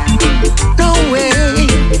over. No way.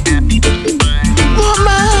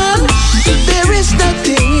 Woman, there is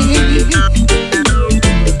nothing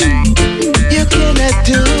you cannot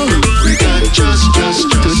do. We got just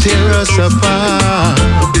to tear us apart.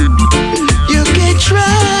 You can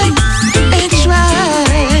try and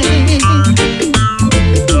try,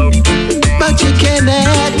 but you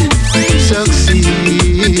cannot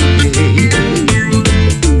succeed.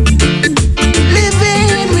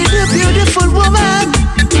 Living with a beautiful woman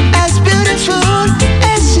as beautiful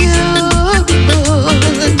as you.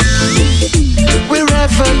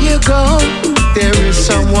 Wherever you go, there is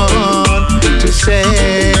someone to say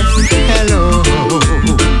hello.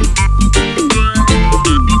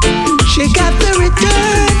 She got the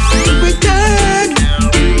return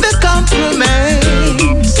the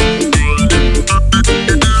compliments.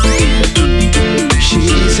 She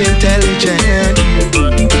is intelligent,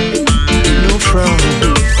 no fraud.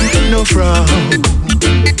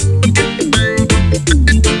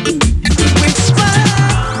 With smile.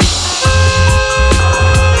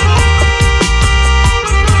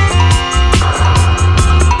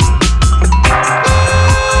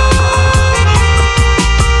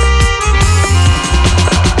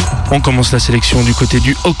 On commence la sélection du côté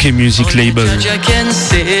du OK Music Label.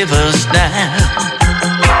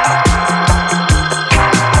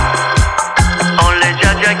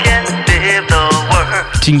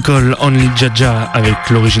 Tinkle Only Jaja avec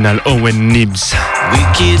l'original Owen Nibs.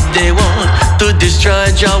 Wicked, they want to destroy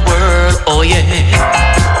your world, oh yeah.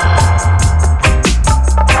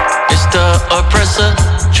 It's the oppressor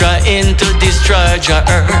trying to destroy your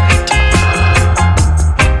earth.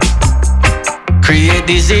 Create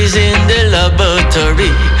disease in the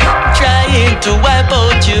laboratory, trying to wipe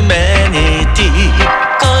out humanity.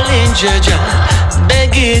 Calling Jaja,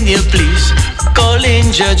 begging you please.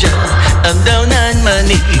 Calling Jaja, I'm down on my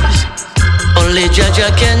knees. Only Jaja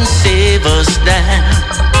can save us now.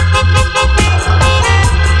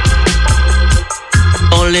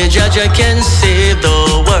 Only Jaja can save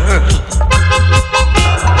the world.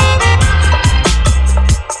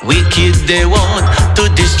 Wicked, they want to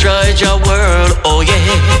destroy your world, oh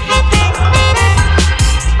yeah.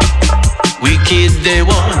 Wicked, they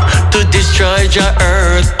want to destroy your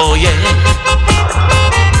earth, oh yeah.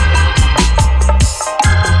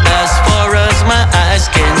 As far as my eyes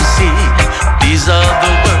can see, these are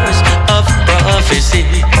the words of prophecy.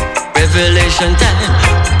 Revelation time,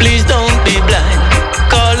 please don't be blind.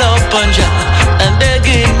 Call upon Jah and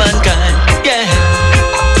begging mankind, yeah.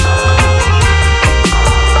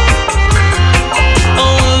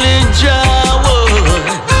 Only Jah would.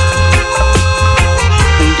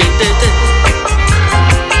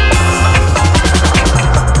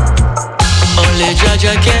 Only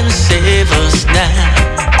Jah can save us now.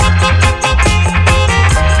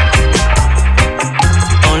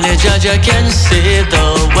 Only Jah can save the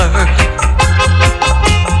world.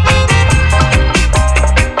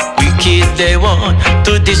 Wicked, they want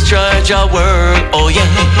to destroy your world, oh yeah.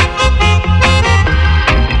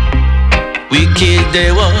 Wicked,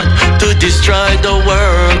 they want to destroy the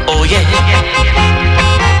world, oh yeah.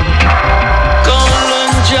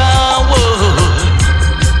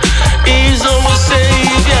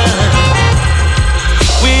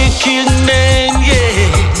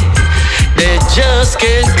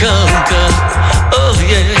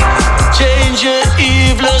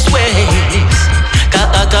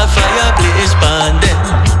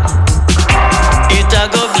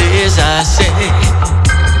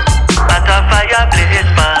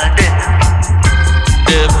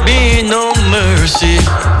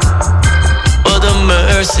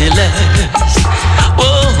 blessed.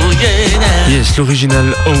 Oh yeah. Yes,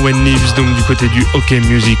 l'original Owen Leaves, donc du côté du OK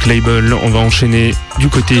Music Label. On va enchaîner du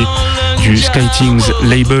côté du Skytings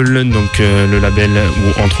Label, donc le label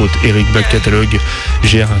où entre autres Eric Back Catalog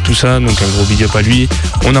gère tout ça, donc un gros big up à lui.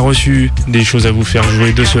 On a reçu des choses à vous faire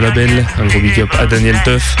jouer de ce label, un gros big up à Daniel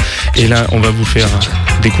Tuff, et là on va vous faire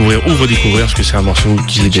découvrir ou redécouvrir, parce que c'est un morceau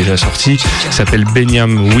qui est déjà sorti, qui s'appelle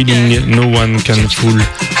Benyam Willing, No One Can Fool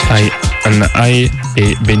I and I,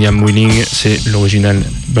 et Benyam Willing c'est l'original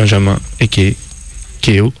Benjamin Eke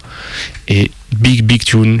Keo, et Big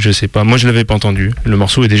Tune, je sais pas, moi je l'avais pas entendu, le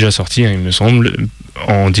morceau est déjà sorti, hein, il me semble,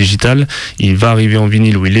 en digital, il va arriver en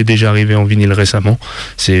vinyle, ou il est déjà arrivé en vinyle récemment,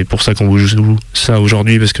 c'est pour ça qu'on vous joue ça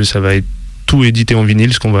aujourd'hui, parce que ça va être tout édité en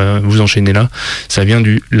vinyle, ce qu'on va vous enchaîner là, ça vient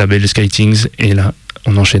du label Skytings, et là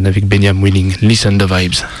on enchaîne avec Benyam Willing, Listen the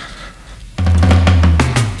Vibes.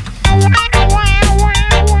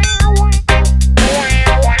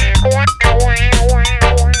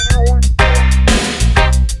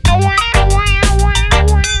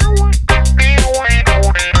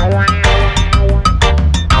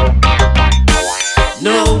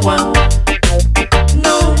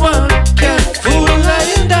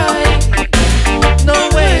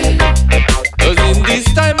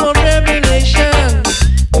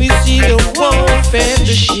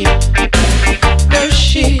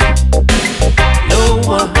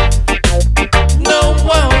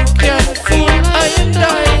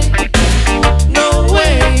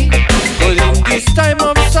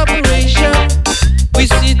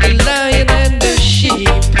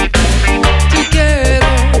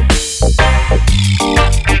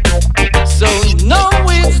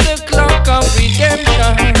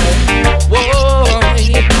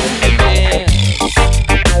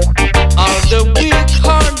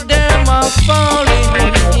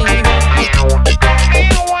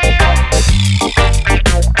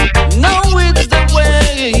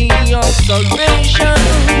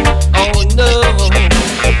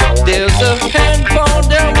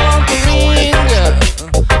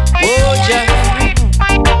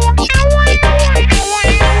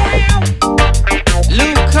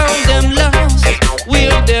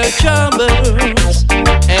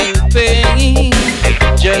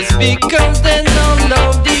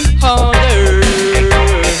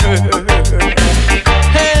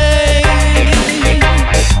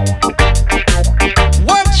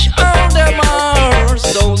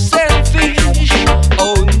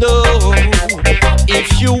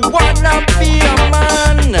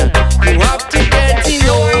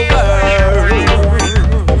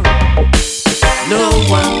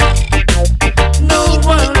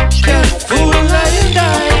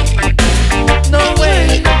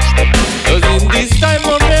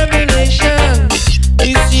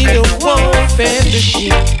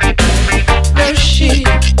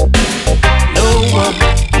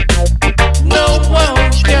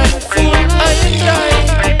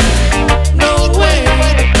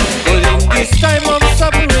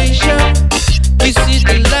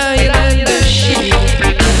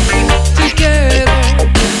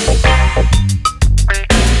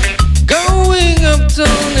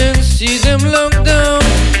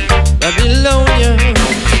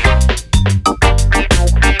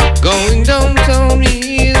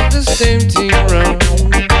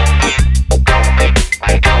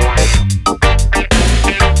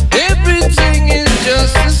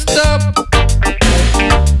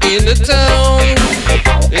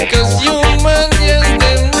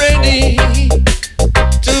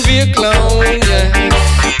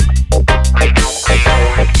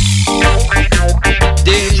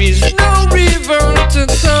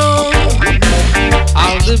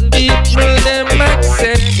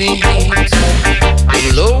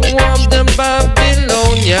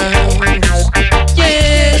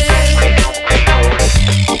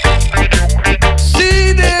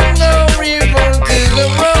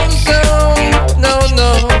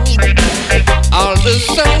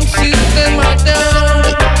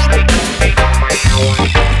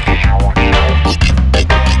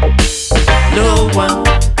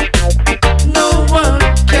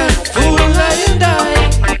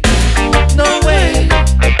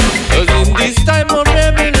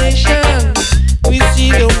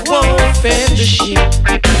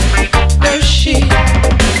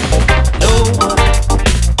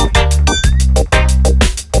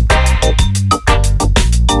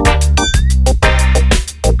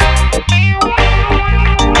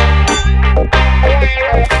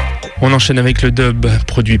 On enchaîne avec le dub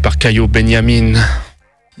produit par Kayo Benjamin.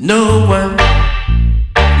 No one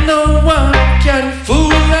can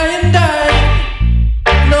fool and die.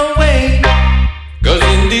 No way. 'Cause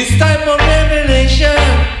in this time of revelation,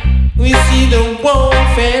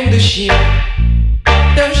 the ship.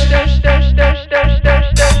 Dash, dash, dash, dash, dash,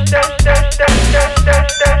 dash, dash, dash, dash, dash,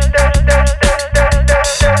 dash, dash, dash, dash, dash.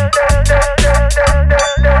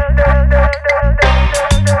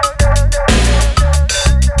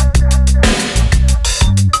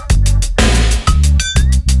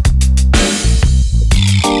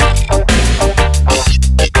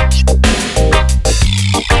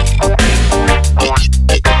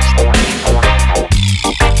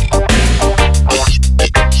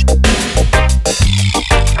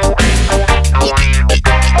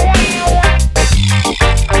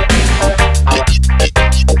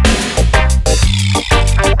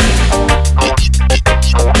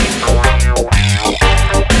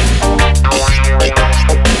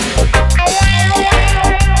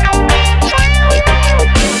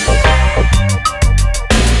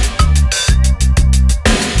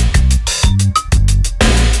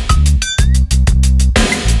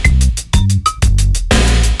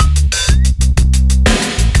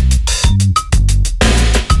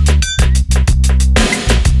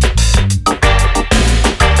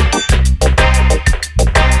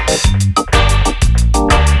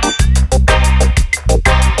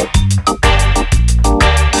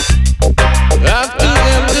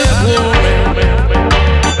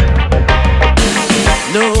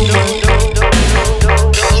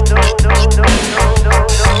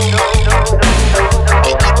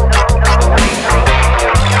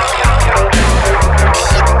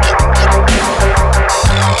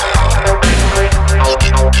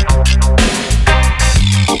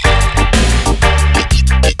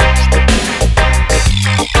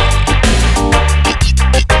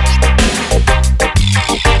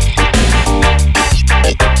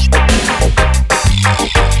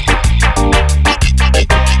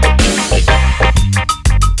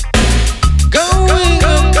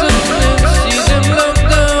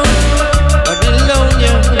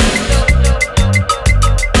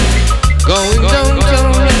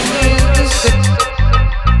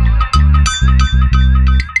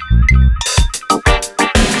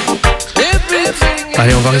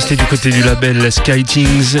 Allez, on va rester du côté du label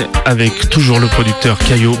Skytings avec toujours le producteur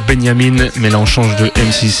Kayo Benjamin, mais là on change de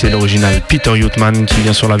MC, c'est l'original Peter Youthman qui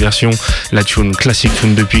vient sur la version, la tune classique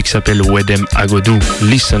tune depuis qui s'appelle Wedem Agodou.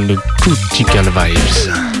 Listen to Critical Vibes.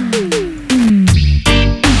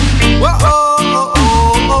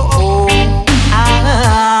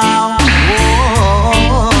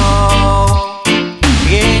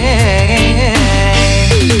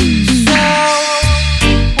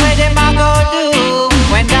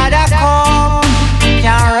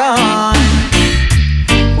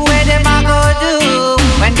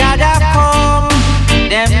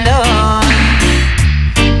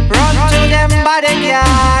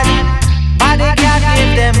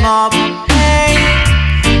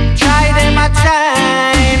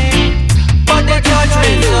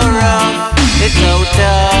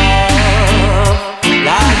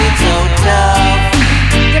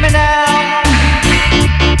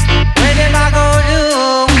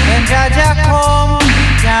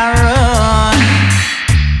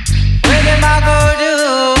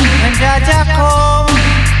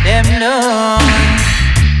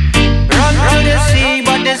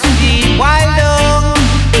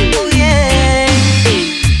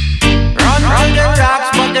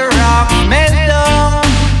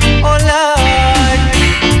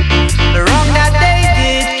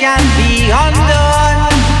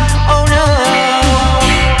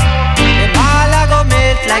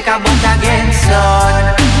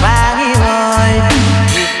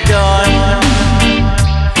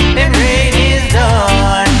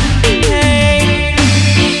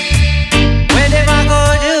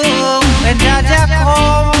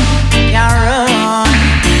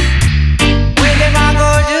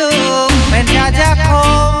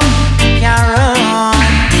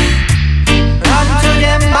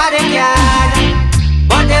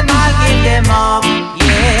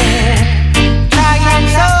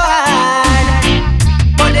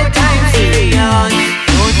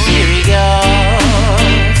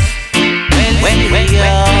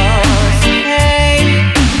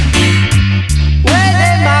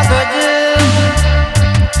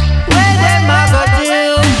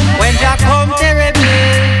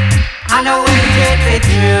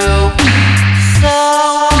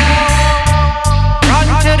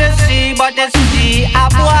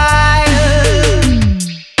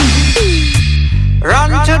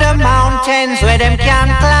 Where them can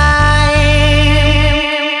climb.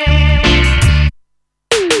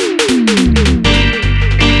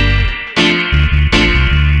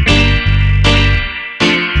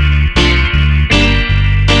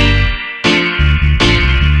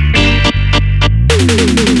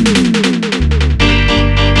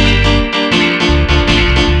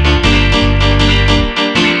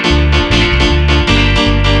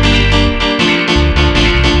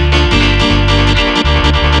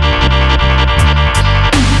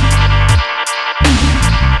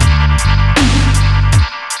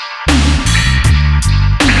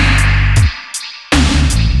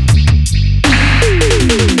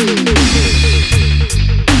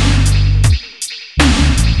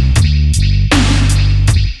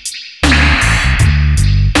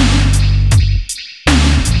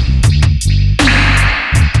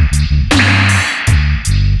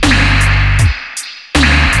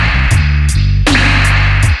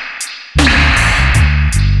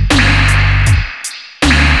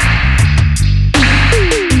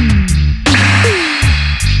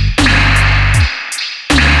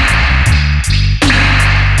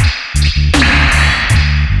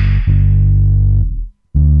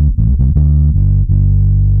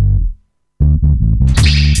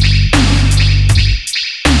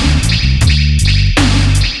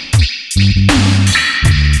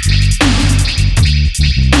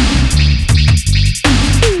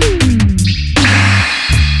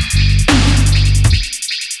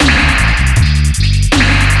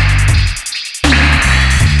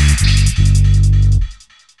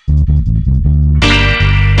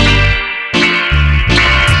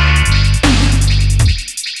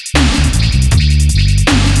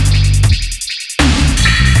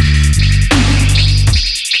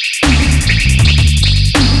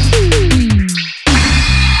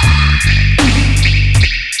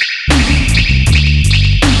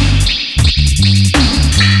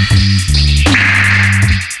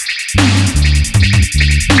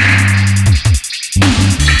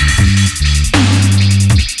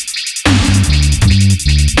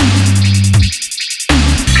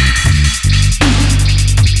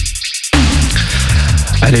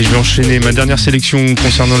 Allez, je vais enchaîner. Ma dernière sélection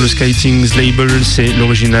concernant le Skytings label, c'est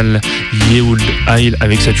l'original Yehoud Isle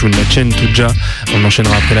avec sa tune La Chain to Jah. On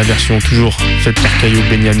enchaînera après la version toujours faite par Caillou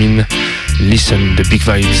Benjamin. Listen the big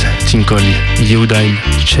vibes. Tinkle, Yehoud Isle,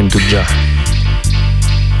 Chain to Jah.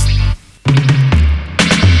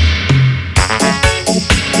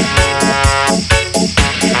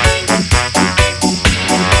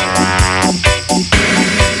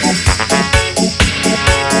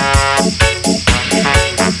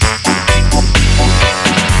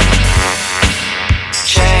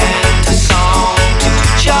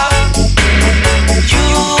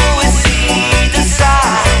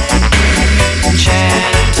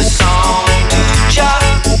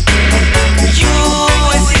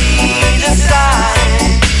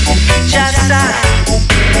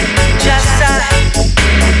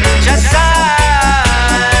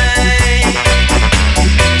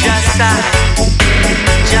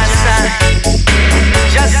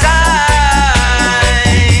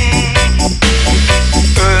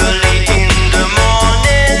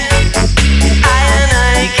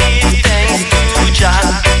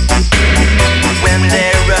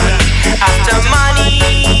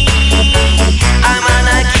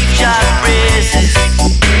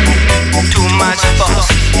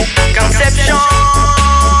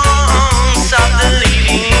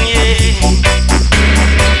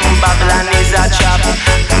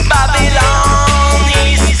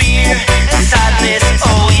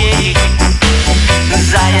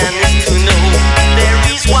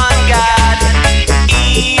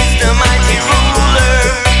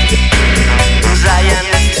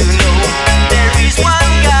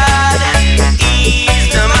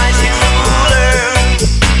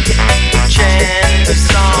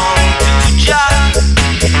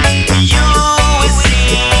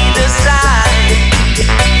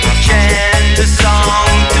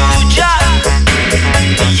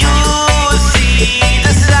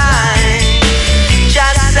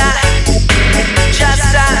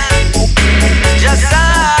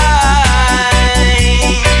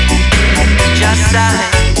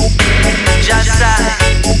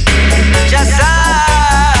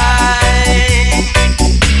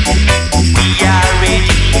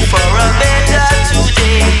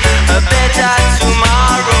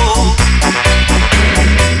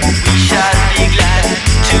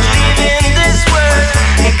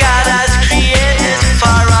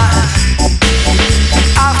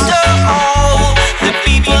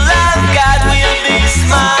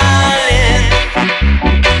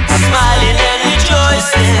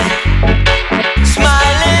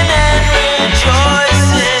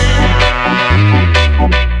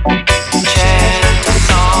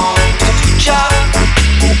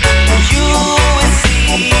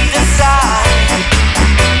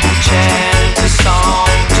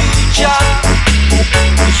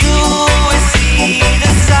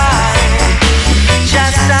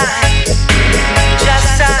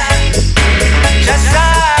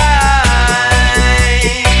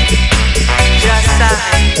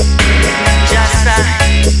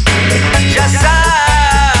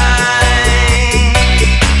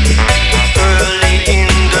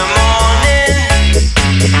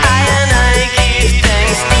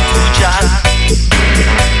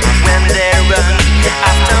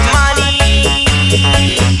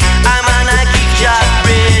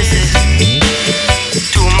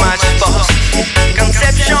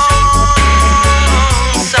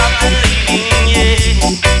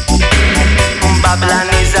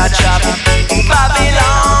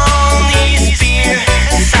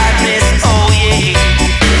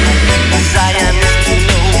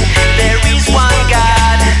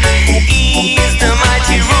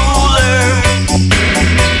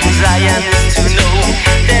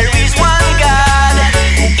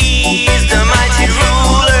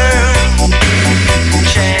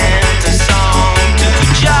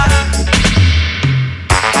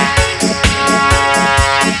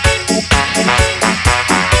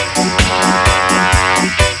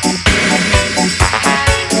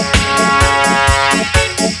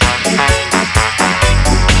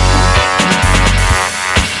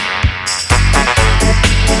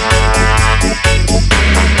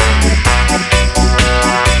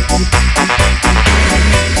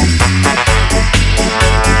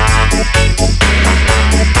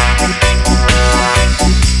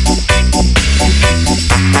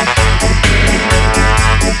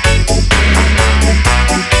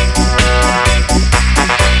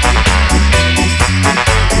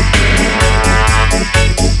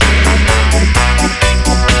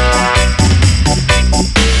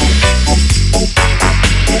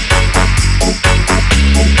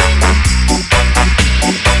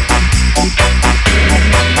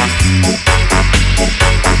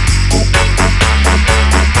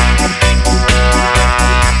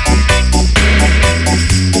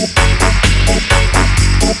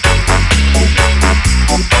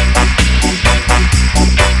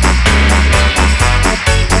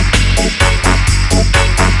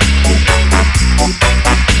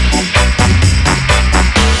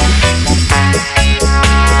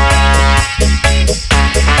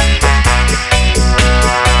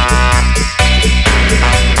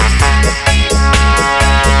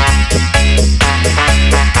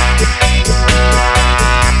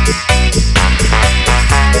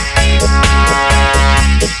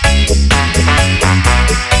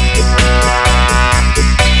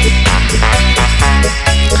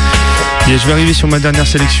 Et je vais arriver sur ma dernière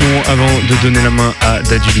sélection avant de donner la main à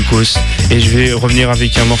Daddy Lucas. Et je vais revenir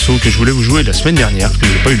avec un morceau que je voulais vous jouer la semaine dernière, que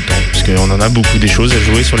je n'ai pas eu le temps, parce qu'on en a beaucoup des choses à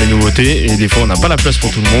jouer sur les nouveautés, et des fois on n'a pas la place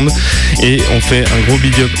pour tout le monde. Et on fait un gros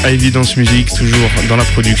big up à Evidence Music, toujours dans la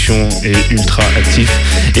production et ultra actif.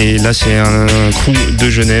 Et là c'est un crew de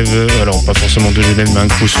Genève, alors pas forcément de Genève, mais un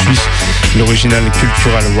crew suisse, l'original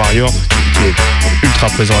Cultural Warrior, qui est ultra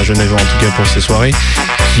présent à Genève en tout cas pour ces soirées,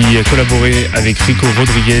 qui a collaboré avec Rico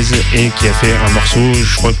Rodriguez et qui a fait un morceau,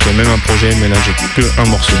 je crois qu'il y a même un projet, mais là j'ai que un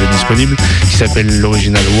morceau de disponible, qui s'appelle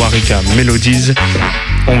l'original Warika Melodies.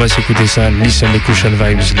 On va s'écouter ça, Listen the Crucial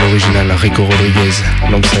Vibes, l'original Rico Rodriguez,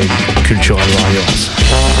 alongside Cultural Warriors.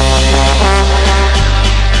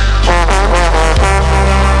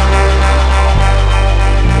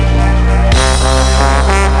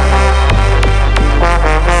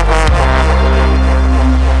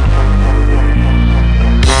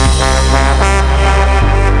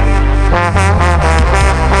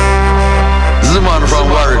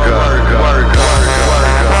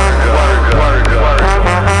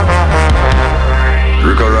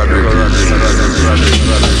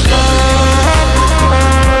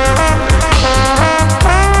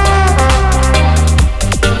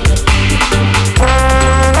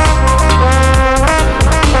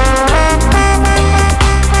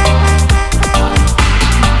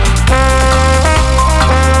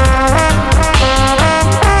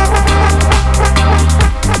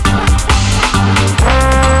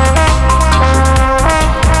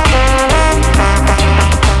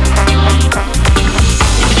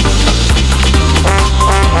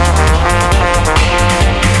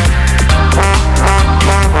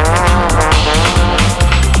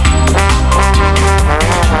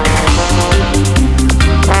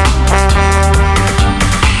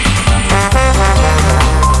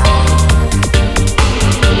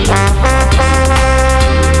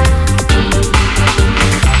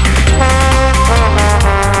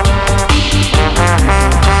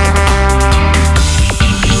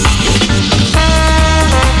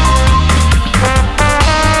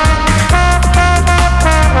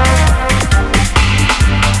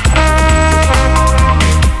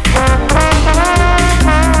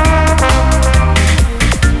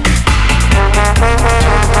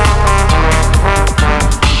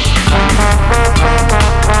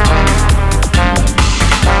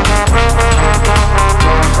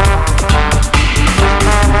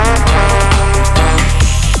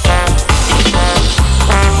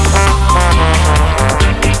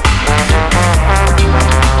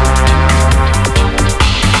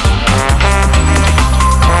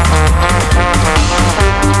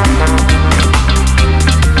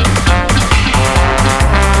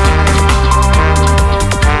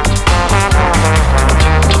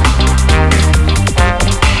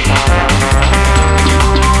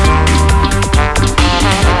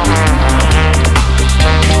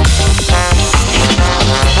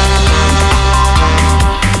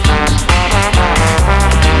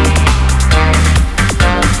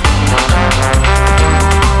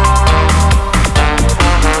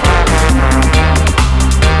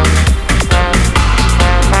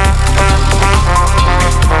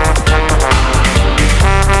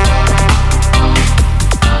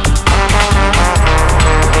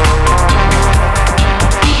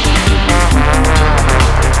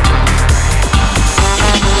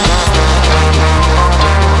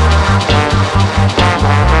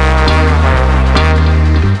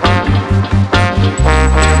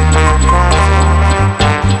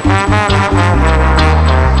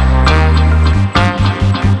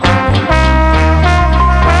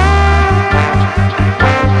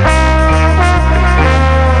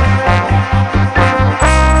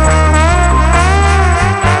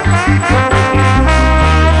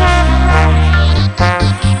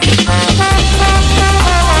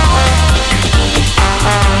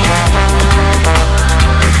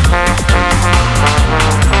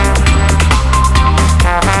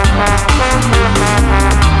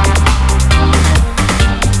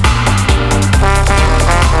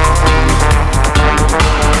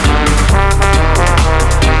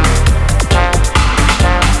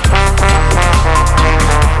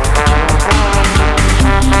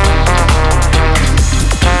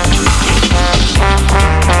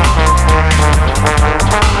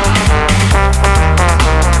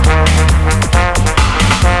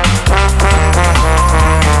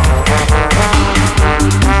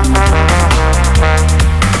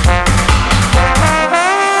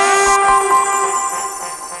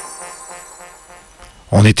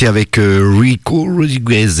 On était avec Rico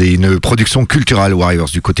Rodriguez et une production Cultural Warriors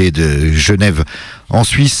du côté de Genève en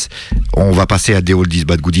Suisse. On va passer à des Oldies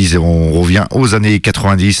Bad Goodies et on revient aux années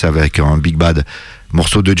 90 avec un Big Bad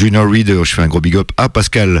morceau de Junior Reid. Je fais un gros big up à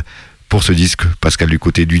Pascal pour ce disque, Pascal du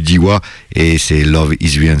côté du Diwa, et c'est Love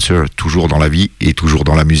is the Answer, toujours dans la vie et toujours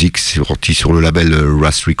dans la musique, sorti sur le label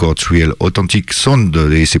Ras Records Real Authentic Sound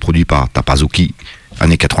et c'est produit par Tapazuki,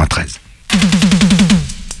 année 93.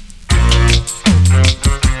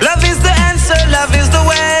 Love is the answer, love is the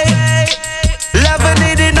way. Love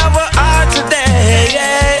need in our heart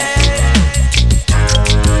today.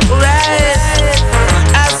 Right,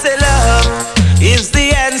 I say love is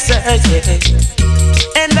the answer, yeah.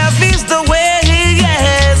 And love is the way,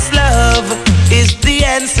 yes. Love is the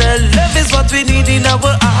answer. Love is what we need in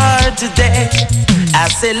our heart today. I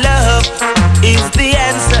say love is the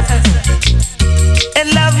answer.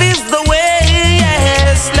 And love is the way,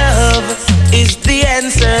 yes. Love is the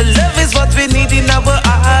answer. Love is what we need in our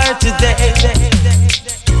heart today.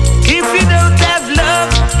 If you don't have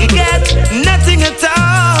love, you get nothing at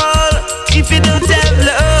all. If you don't have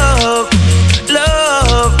love,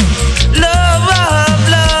 love, love,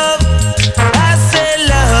 love, I say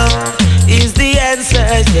love is the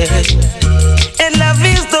answer, yeah. And love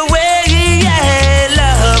is the way, yeah.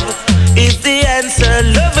 Love is the answer.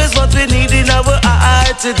 Love is what we need in our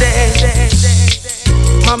heart today.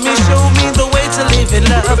 Mommy show me the way to live in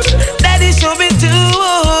love. Daddy show me too.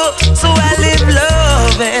 So I live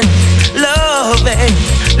loving, loving,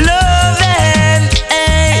 loving.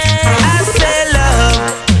 I say love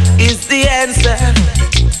is the answer.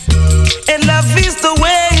 And love is the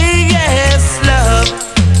way, yes. Love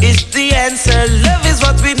is the answer. Love is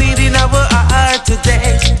what we need in our heart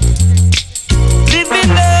today. Live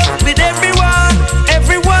in love with everyone.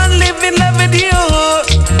 Everyone live in love with you.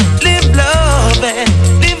 Live loving.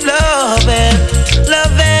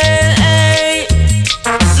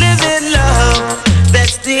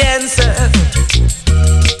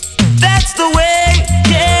 That's the way,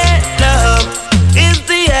 yeah. Love is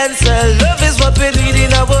the answer. Love is what we need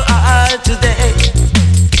in our heart today.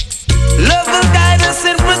 Love will guide us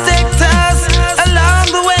and protect us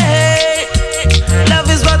along the way. Love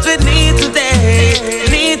is what we need today.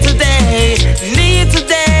 Need today. Need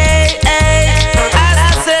today. I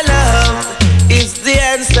say love is the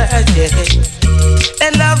answer, yeah.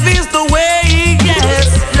 And love is the way, yes.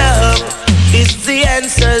 Love is the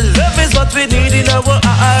answer. Love is what we need in our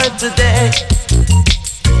heart today.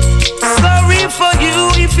 Sorry for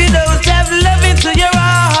you if you don't have love into your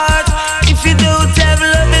heart. If you don't have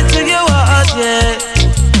love into your heart, yeah.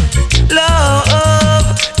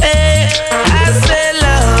 Love, hey, I say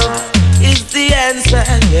love is the answer,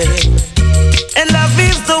 yeah. And love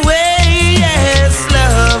is the way, yes.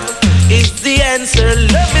 Love is the answer.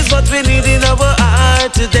 Love is what we need in our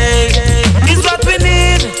heart today. It's what we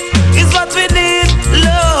need. It's what we need.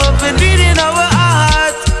 Love we need in our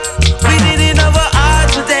heart. We need in our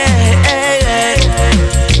heart today.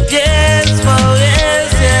 Yes, for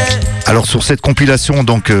yes, yeah. Alors sur cette compilation,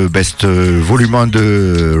 donc Best Volume 1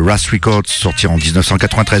 de Ras Records, sorti en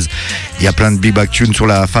 1993, il y a plein de big back tunes. Sur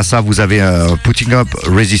la face A, vous avez Putting Up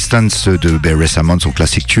Resistance de Barry Salmon, son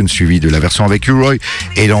classic tune, suivi de la version avec U-Roy.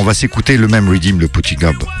 Et là, on va s'écouter le même Redeem, le Putting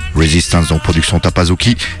Up Resistance, donc production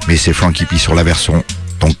Tapazuki, mais c'est Frankie P sur la version.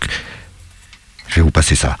 Donc, je vais vous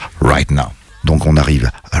passer ça right now. Donc, on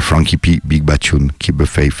arrive à Frankie P, Big Bad Tune, Keep the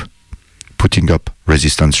Faith, Putting Up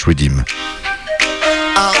Resistance Redeem.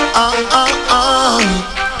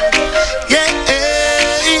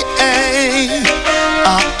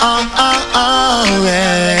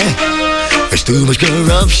 There's too much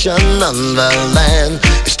corruption on the land.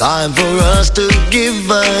 It's time for us to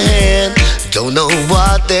give a hand. Don't know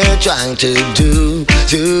what they're trying to do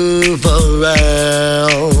to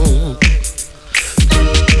Pharrell.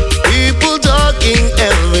 People talking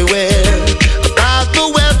everywhere about the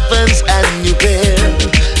weapons and nuclear.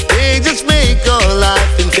 They just make our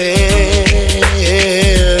life unfair.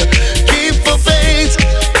 Keep the faith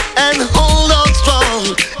and hold on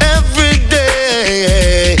strong every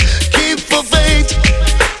day. Keep the faith,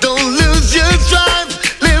 don't lose your drive,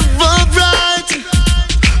 live upright.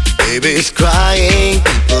 Babies crying,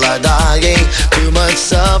 people are dying, too much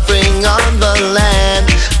suffering on the land.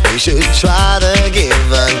 We should try to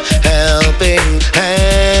give an helping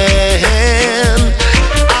hand.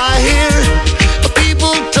 I hear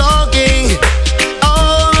people talking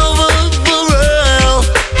all over the world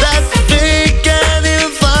that they can't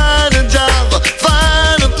even find a job,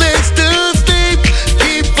 find a place to sleep.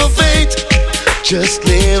 Keep the faith, just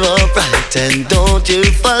live upright and don't you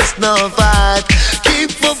fuss nor fight.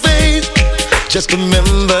 Keep the faith, Just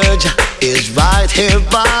remember Jah is right here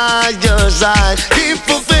by your side. Keep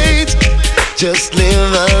the faith. Just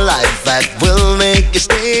live a life that will make you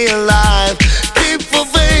stay alive. Keep the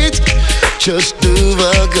faith. Just do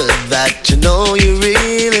the good that you know you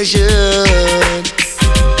really should.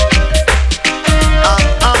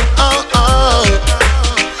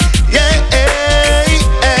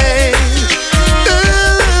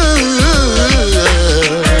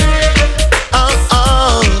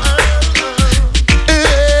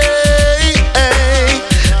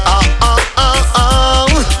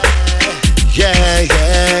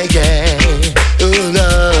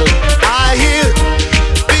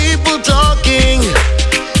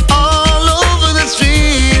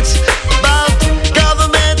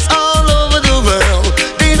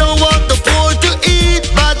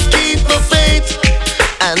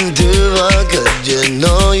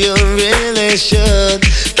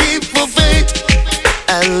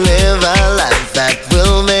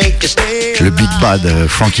 Le Big Bad,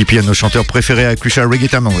 Frankie P, nos chanteurs préférés à Crucial Reggae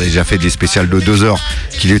Time. On a déjà fait des spéciales de 2 heures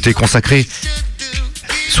qui lui étaient consacrés.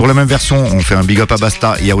 Sur la même version, on fait un big up à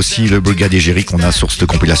Basta. Il y a aussi le Brigade Égérie qu'on a sur cette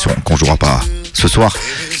compilation qu'on jouera pas ce soir.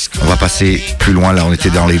 On va passer plus loin. Là, on était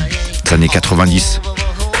dans les années 90.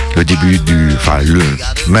 Le début du... Enfin,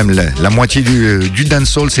 même la moitié du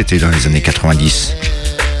dancehall, c'était dans les années 90.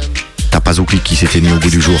 T'as pas Zoukli qui s'était mis au goût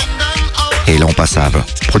du jour. Et là on passe à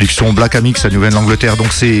production Black Amix à Nouvelle-Angleterre. Donc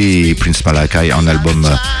c'est Prince Malachi, un album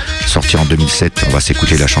sorti en 2007. On va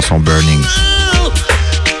s'écouter la chanson Burning.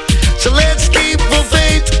 So let's keep our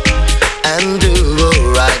faith and do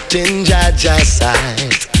right in Jaja's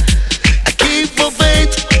sight. Keep our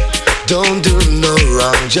faith, don't do no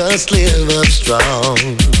wrong, just live up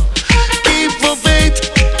strong. Keep our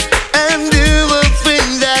faith and do the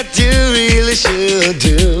thing that you really should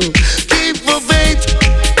do. Keep our faith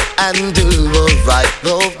and do right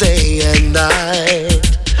both day and night.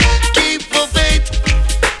 Keep our faith,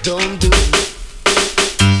 don't do.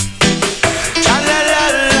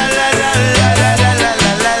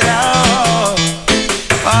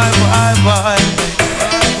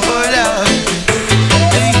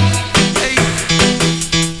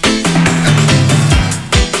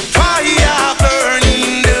 Fire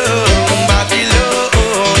burning down Babylon,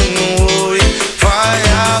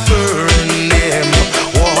 fire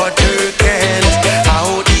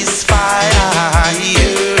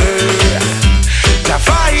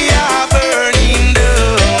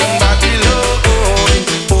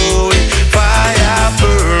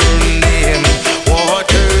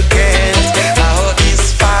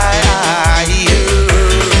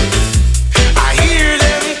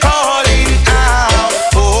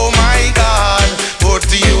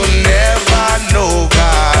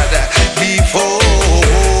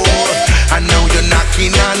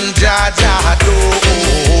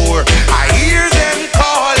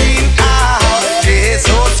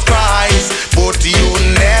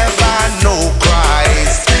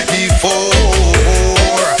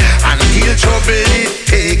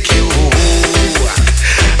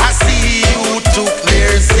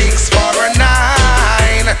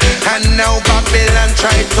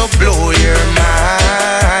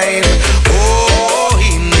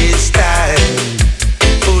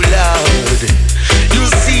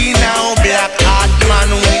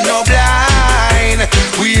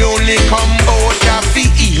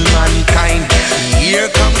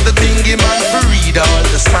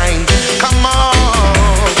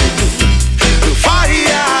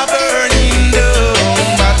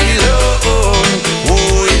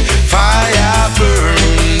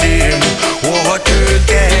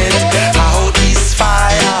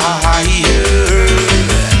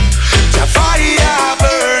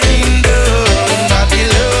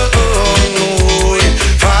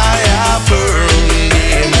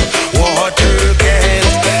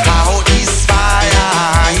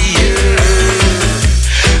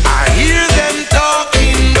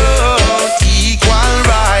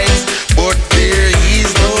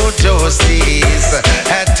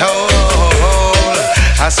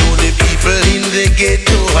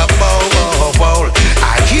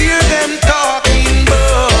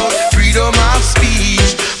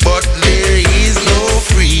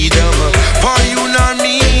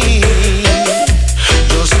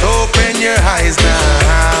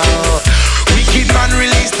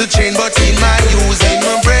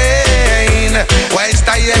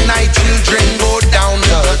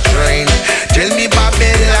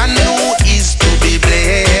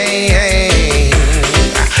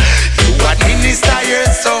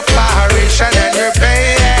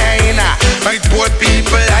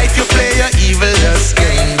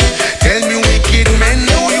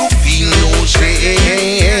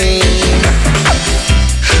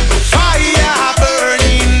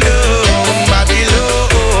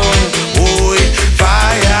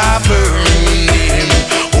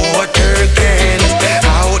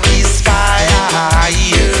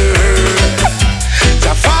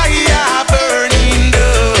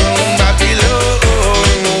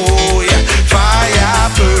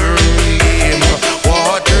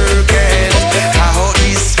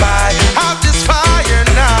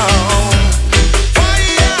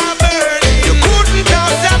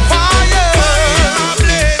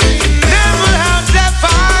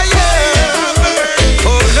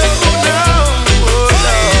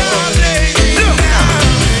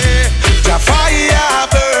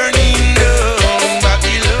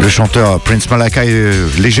chanteur Prince Malachi,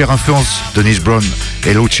 légère influence de Dennis Brown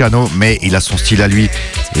et Luciano, mais il a son style à lui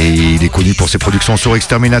et il est connu pour ses productions sur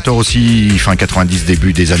Exterminator aussi, fin 90,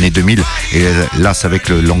 début des années 2000. Et là, c'est avec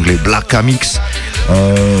l'anglais Black Mix.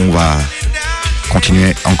 On va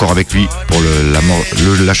continuer encore avec lui pour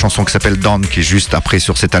la chanson qui s'appelle Dawn, qui est juste après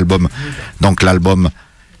sur cet album. Donc l'album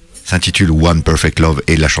s'intitule One Perfect Love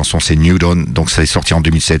et la chanson c'est New Dawn. Donc ça est sorti en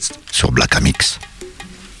 2007 sur Black Mix.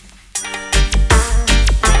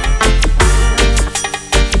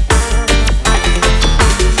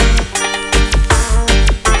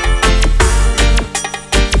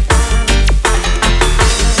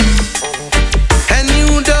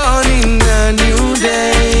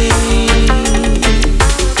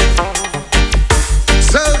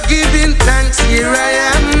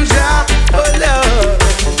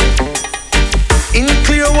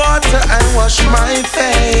 My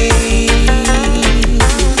face.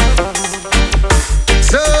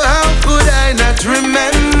 So how could I not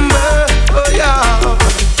remember? Oh yeah,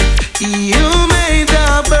 you made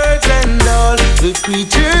the birds and all the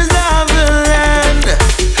creatures of the land,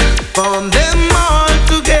 formed them all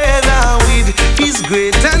together with His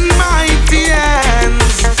great and mighty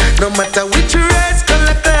hands. No matter which race,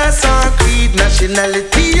 color, class or creed,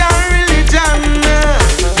 nationality or religion,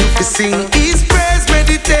 you can sing His praise,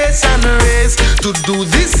 meditation, race. To do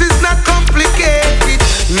this is not complicated.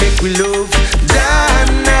 Make we love Jah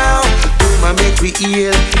now. Come make we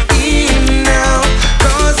heal Him now.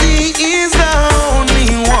 Cause He is the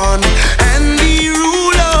only one and the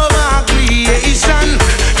rule of our creation.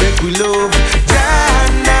 Make we love Jah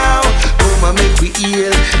now. Come make we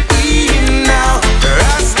heal Him now.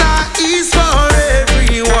 Rasta is for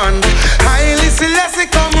everyone. Haile Selassie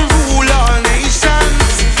come rule all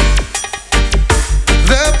nations.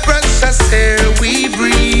 The precious air we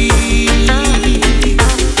breathe,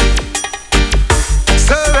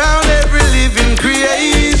 surround every living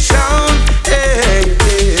creation.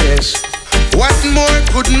 Yes. What more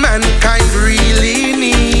could mankind really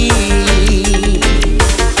need?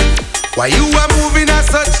 Why you are moving at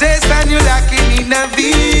such taste and you lacking in a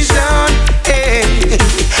vision? Hey.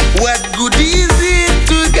 What good is it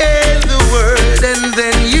to gain the world and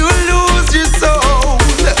then you lose your soul?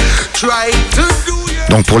 Try to do.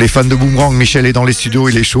 Donc pour les fans de Boomerang, Michel est dans les studios,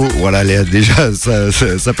 il est chaud. Voilà, déjà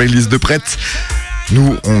sa playlist de prête.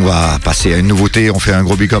 Nous, on va passer à une nouveauté. On fait un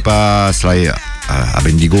gros big up à Sly, à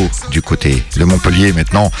Bendigo, du côté de Montpellier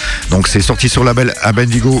maintenant. Donc c'est sorti sur le label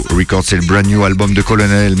Bendigo Records. C'est le brand new album de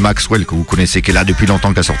Colonel Maxwell que vous connaissez, qui est là depuis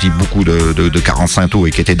longtemps, qui a sorti beaucoup de 45 tours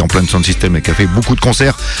et qui était dans plein de sound system et qui a fait beaucoup de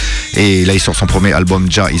concerts. Et là il sort son premier album,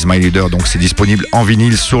 Jah Is My Leader. Donc c'est disponible en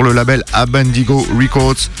vinyle sur le label Bendigo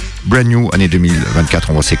Records. Brand new, année 2024.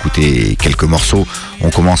 On va s'écouter quelques morceaux. On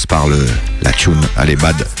commence par la tune. Allez,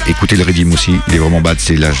 bad. Écoutez le rythme aussi, il est vraiment bad.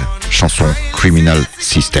 C'est la chanson Criminal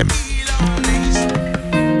System.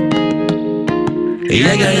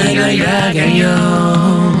 Yaga yaga yaga yo.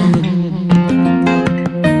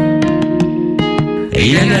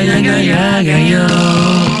 Yaga yaga yaga yo.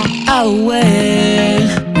 Oh well,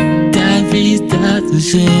 time is start to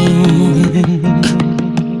sing.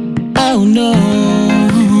 Oh no,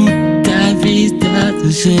 time is start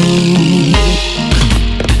to sing.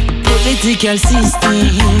 Political system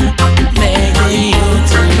make the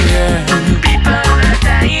youth learn. People are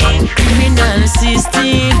dying. Criminal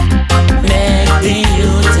system make the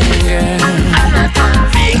youth learn. I'm not a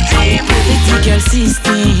victim. Political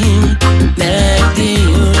system make the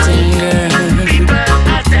youth learn. People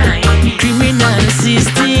are dying. Criminal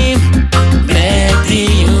system make the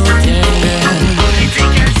youth learn.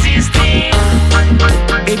 Political system.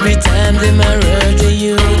 Every time they murder the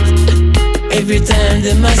youth, every time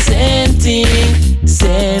they must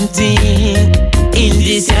same thing. In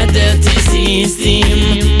this dirty system,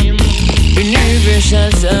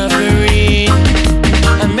 universal suffering,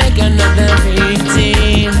 I make another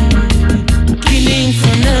victim. Killing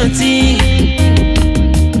for nothing,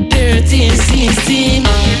 dirty system.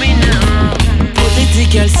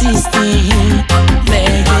 Political system,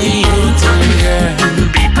 make the youth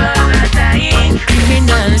learn. People are dying.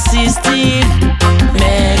 Criminal system,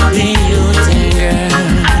 make the youth learn.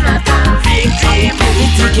 I'm not a victim.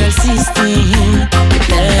 Political system,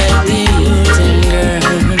 make the youth learn.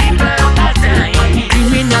 People are dying.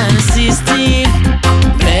 Criminal system,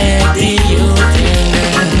 make the youth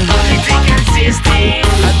learn. Political system,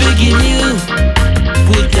 I begin you,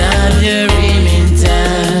 put down your mental.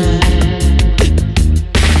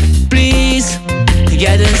 Please, you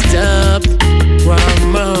gotta stop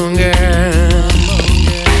warmonger.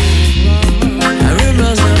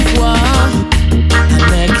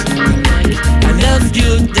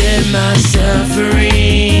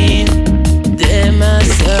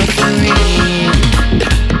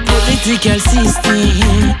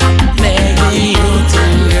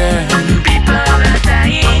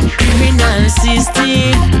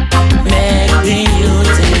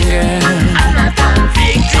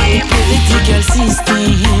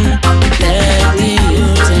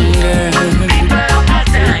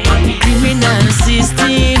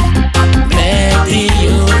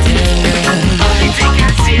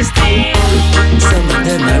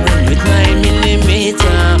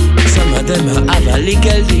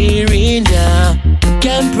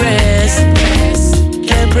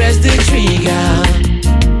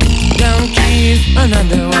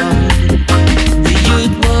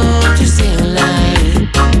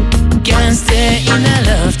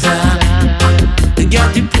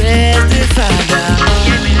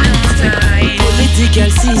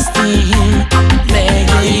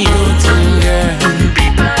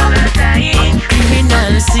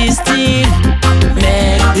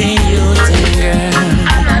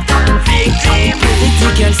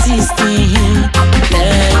 system.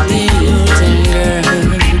 Let the youth and girl.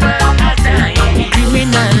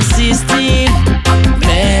 Criminal system.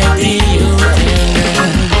 Let the youth and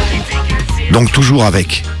girl. Donc toujours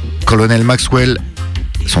avec Colonel Maxwell,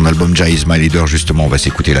 son album Ja Is My Leader, justement on va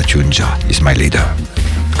s'écouter la tune Ja Is My Leader.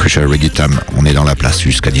 Crucial Reggae Time, on est dans la place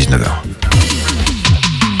jusqu'à 19h.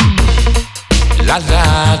 La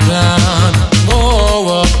la la,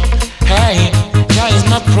 oh, oh, hey, Jah is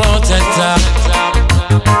my protector,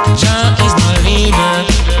 Jah is my leader,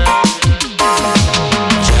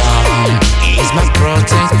 Jah is my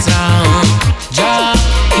protector, Jah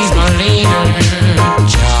is my leader,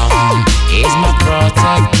 Jah is my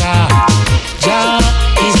protector, Jah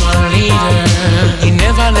is my leader. He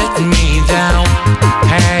never let me down,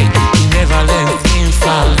 hey, he never let me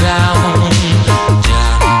fall down.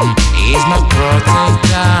 Jah is my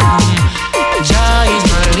protector, Jah is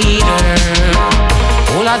my leader.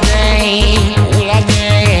 All a day,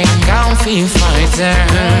 I'm gonna feel fighter.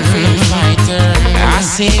 I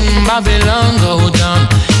seen Babylon go down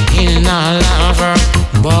in a lava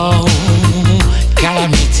bow.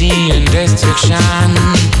 Calamity and destruction.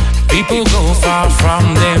 People go far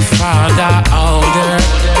from their father older.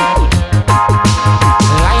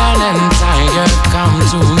 Lion and tiger come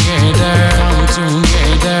together.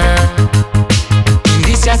 In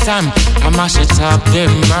this your time, I mash it up the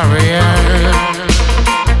barrier.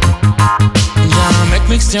 Jah make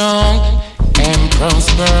me strong and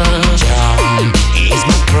prosper. Jah is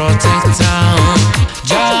my protector.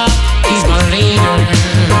 Jah is my leader.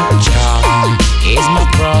 Jah is my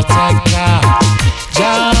protector.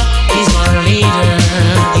 Jah is my leader.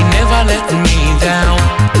 He never let me down.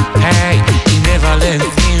 Hey, he never let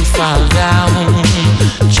me fall down.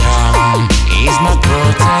 Jah is my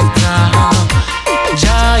protector.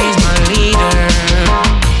 Jah is my leader.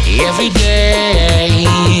 Every day,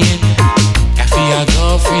 I feel I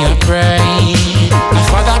go, feel I pray. My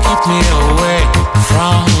Father keep me away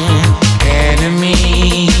from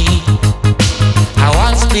enemy. I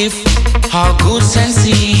want spliff, how good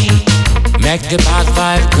sensei. Make the bad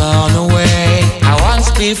vibe gone away. I want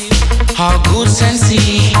spliff, how good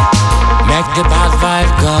sensei. Make the bad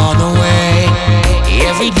vibe gone away.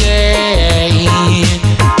 Every day,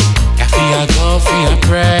 I feel I go, feel I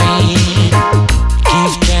pray.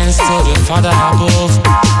 Give thanks to the Father above.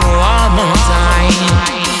 One more time.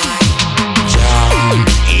 Jah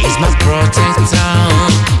is my protector.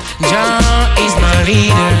 Jah is my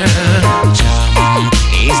leader. Jah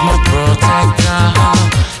is my protector.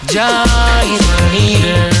 Jah is my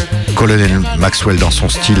leader. Colonel Maxwell dans son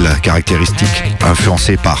style caractéristique,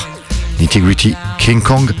 influencé par Nitty-Gritty, King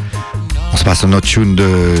Kong. On se passe un autre tune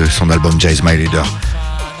de son album Ja Is My Leader.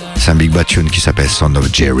 C'est un big bad tune qui s'appelle Son of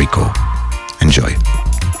Jericho. Enjoy.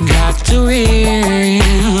 Got to hear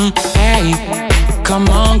you. Hey, come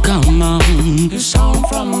on, come on. The song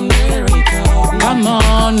from Jericho. Come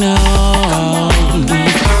on now.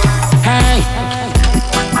 Hey,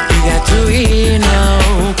 you got to hear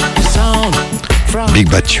now. The song from Big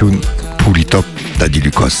bad tune, Pull It Up, Daddy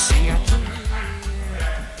Lucas.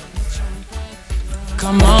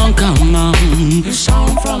 come on, come on. The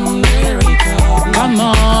song from Jericho. Come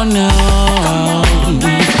on now.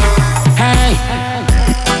 Hey,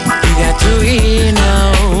 you got to hear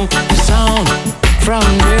now. The song from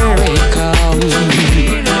Jericho.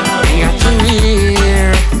 You got to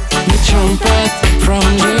hear the trumpet from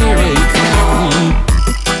Jericho.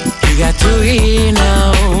 You got to hear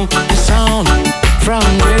now the song from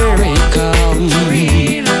Jericho.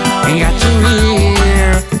 You got to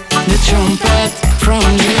hear the trumpet from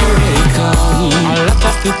Jericho. A lot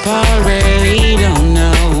of people really don't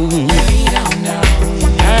know.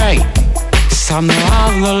 Hey, some don't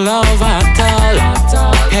have no love at all.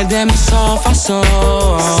 Head them suffer so.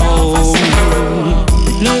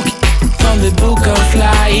 Look from the book of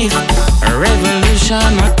life, a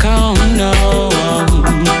revolution I come now.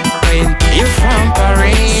 When you're from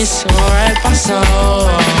Paris or El Paso,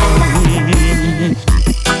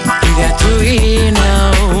 you got to hear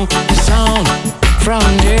now the song from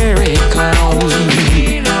Jericho.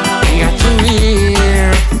 You got to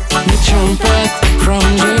hear the trumpet from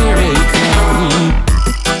Jericho.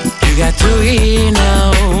 You got to hear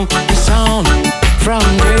now the song from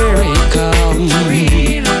Jericho. You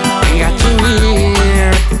got to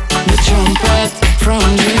hear the trumpet from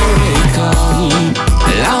Jericho.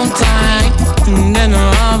 A long time, they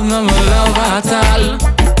don't have no love at all.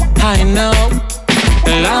 I know.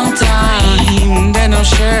 A long time, they don't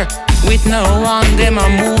share with no one. Them a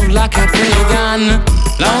move like a pagan.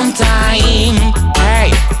 Long time,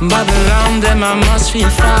 hey, Babylon, them a must feel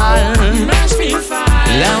fall.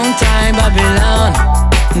 Long time, Babylon,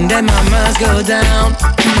 them I must go down,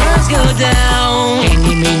 must go down.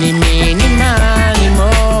 Any, many, many, many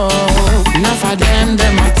more. Enough of them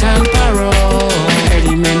I temporal.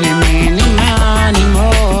 Any, many, many, many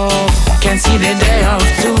more. Can't see the day of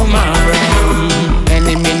tomorrow.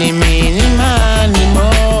 Any, many, many, many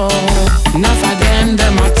more. Enough of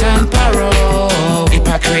them I temporal.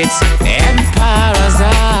 Hypocrites and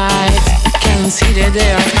parasites. Can't see the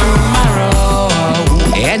day of tomorrow.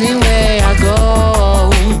 Anywhere I go,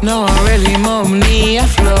 no one really move me a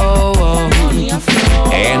flow.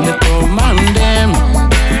 And the poor man them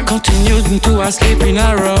continue to a sleep in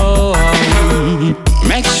a row.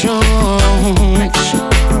 Make sure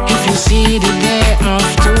if you see the day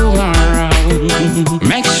of tomorrow.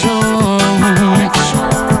 Make sure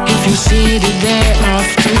if you see the day of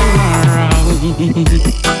tomorrow. You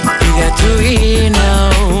got to hear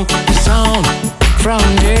now the sound from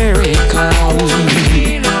Jericho.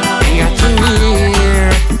 You got to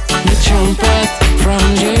hear the trumpet from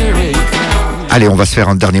Jericho. Allez, on va se faire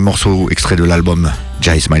un dernier morceau extrait de l'album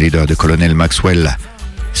Jazz My Leader de Colonel Maxwell.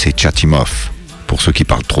 C'est Chatimov, pour ceux qui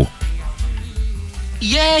parlent trop.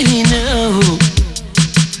 Yeah, you know,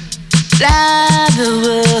 love the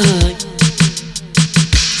wood.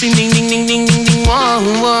 Ding ding ding ding ding ding ding,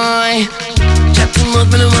 boy. Chatimov,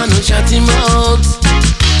 me don't want no Chatimov.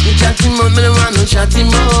 Chatimov, me don't want no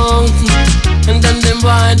Chatimov. And then them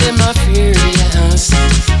boy, them are furious.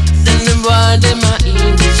 Then them boy, them are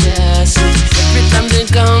indigenous. Every time they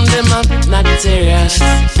come, them are not serious.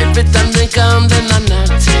 Every time they come, them are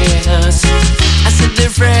not serious. I said the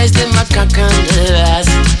phrase, them are cock and the ass.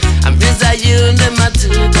 I'm busy, you, them are too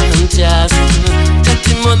conscious.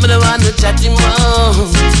 Chatimov, me don't want no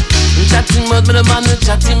Chatimov. Chatimov, me don't want no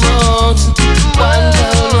Chatimov. One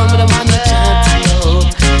down, me don't want no Chatimov.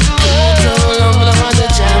 Two down, me don't want no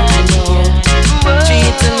Chatimov. Three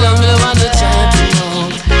down, me don't want no Chatimov.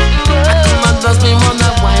 I come and trust me, more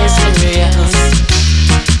not wise serious.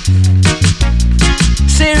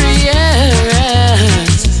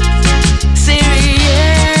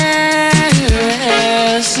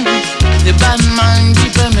 The bad mind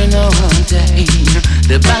people me no want time.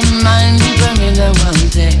 The bad mind people me no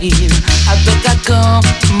want time. I better come,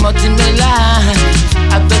 mut in my life.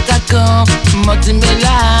 I better come, mut in my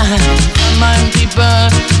life. Mind people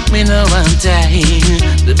me no want time.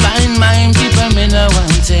 The bad mind people me no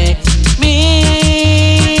want time. Me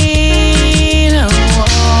no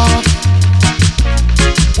want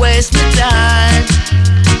waste my time.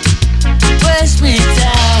 Waste my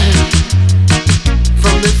time.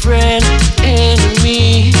 From the friend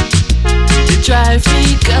enemy, they try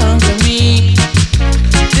to conquer me.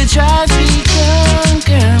 They try to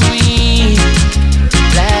conquer me.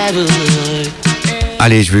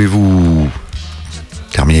 Allez, je vais vous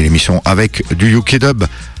terminer l'émission avec du UK Dub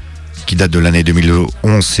qui date de l'année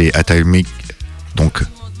 2011. C'est Atomic, donc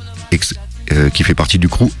qui fait partie du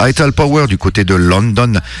crew Ital Power du côté de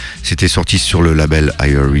London. C'était sorti sur le label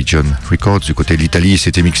Higher Region Records du côté de l'Italie.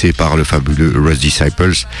 C'était mixé par le fabuleux Russ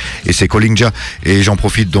Disciples et c'est Collinja. Et j'en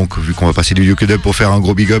profite donc, vu qu'on va passer du UK Dub, pour faire un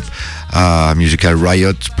gros big up à Musical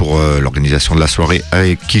Riot pour l'organisation de la soirée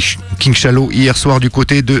avec King Shallow hier soir du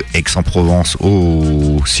côté de Aix-en-Provence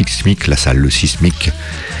au Sismic, la salle le Sismic.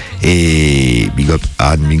 Et big up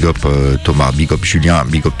Anne, big up Thomas, big up Julien,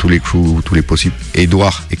 big up tous les crews, tous les possibles,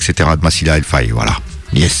 Edouard, etc. de Massila Hellfire, voilà.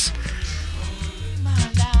 Yes.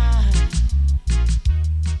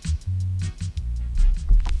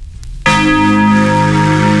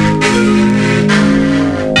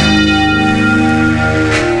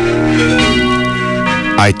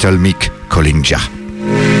 Ital Mick Collinja.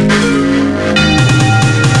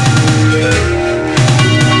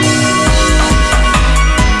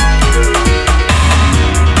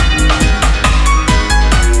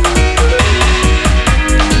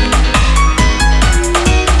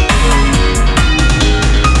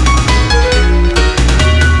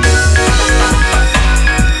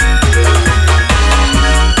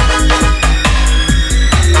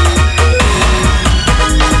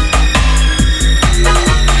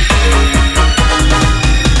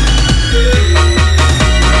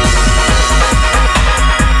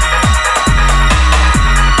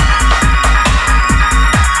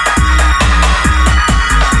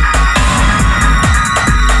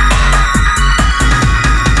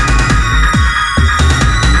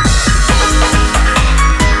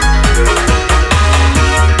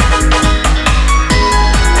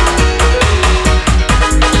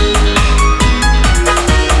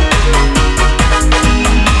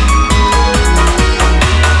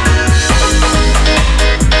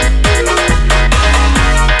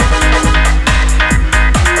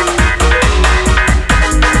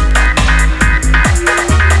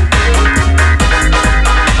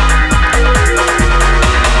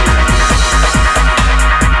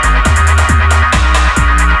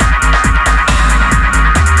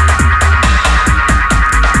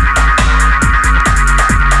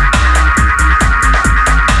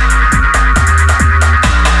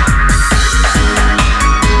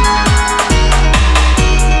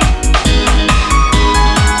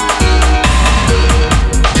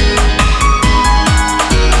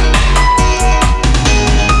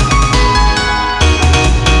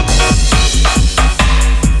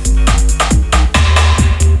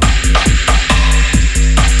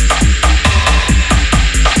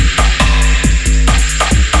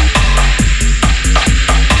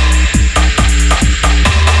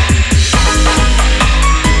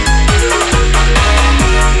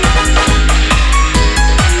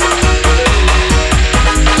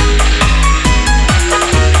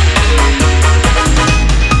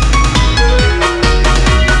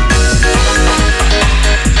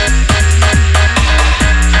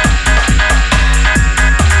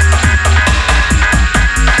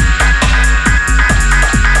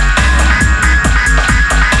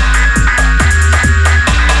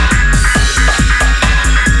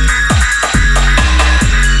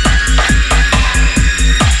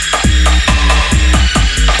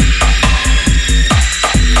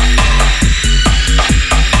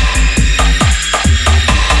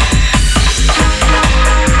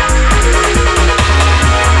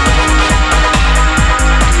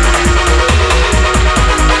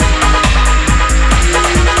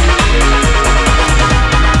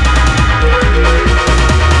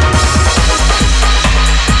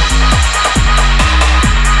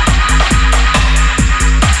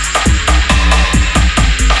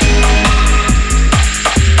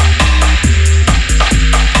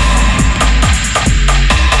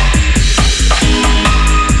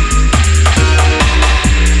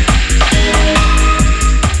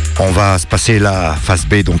 on va se passer la phase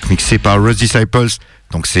B, donc mixée par Rust Disciples.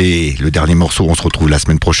 Donc c'est le dernier morceau. On se retrouve la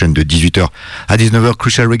semaine prochaine de 18h à 19h.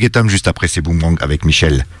 Crucial Reggae Time, juste après c'est Boom Bang avec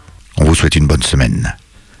Michel. On vous souhaite une bonne semaine.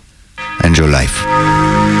 Enjoy life.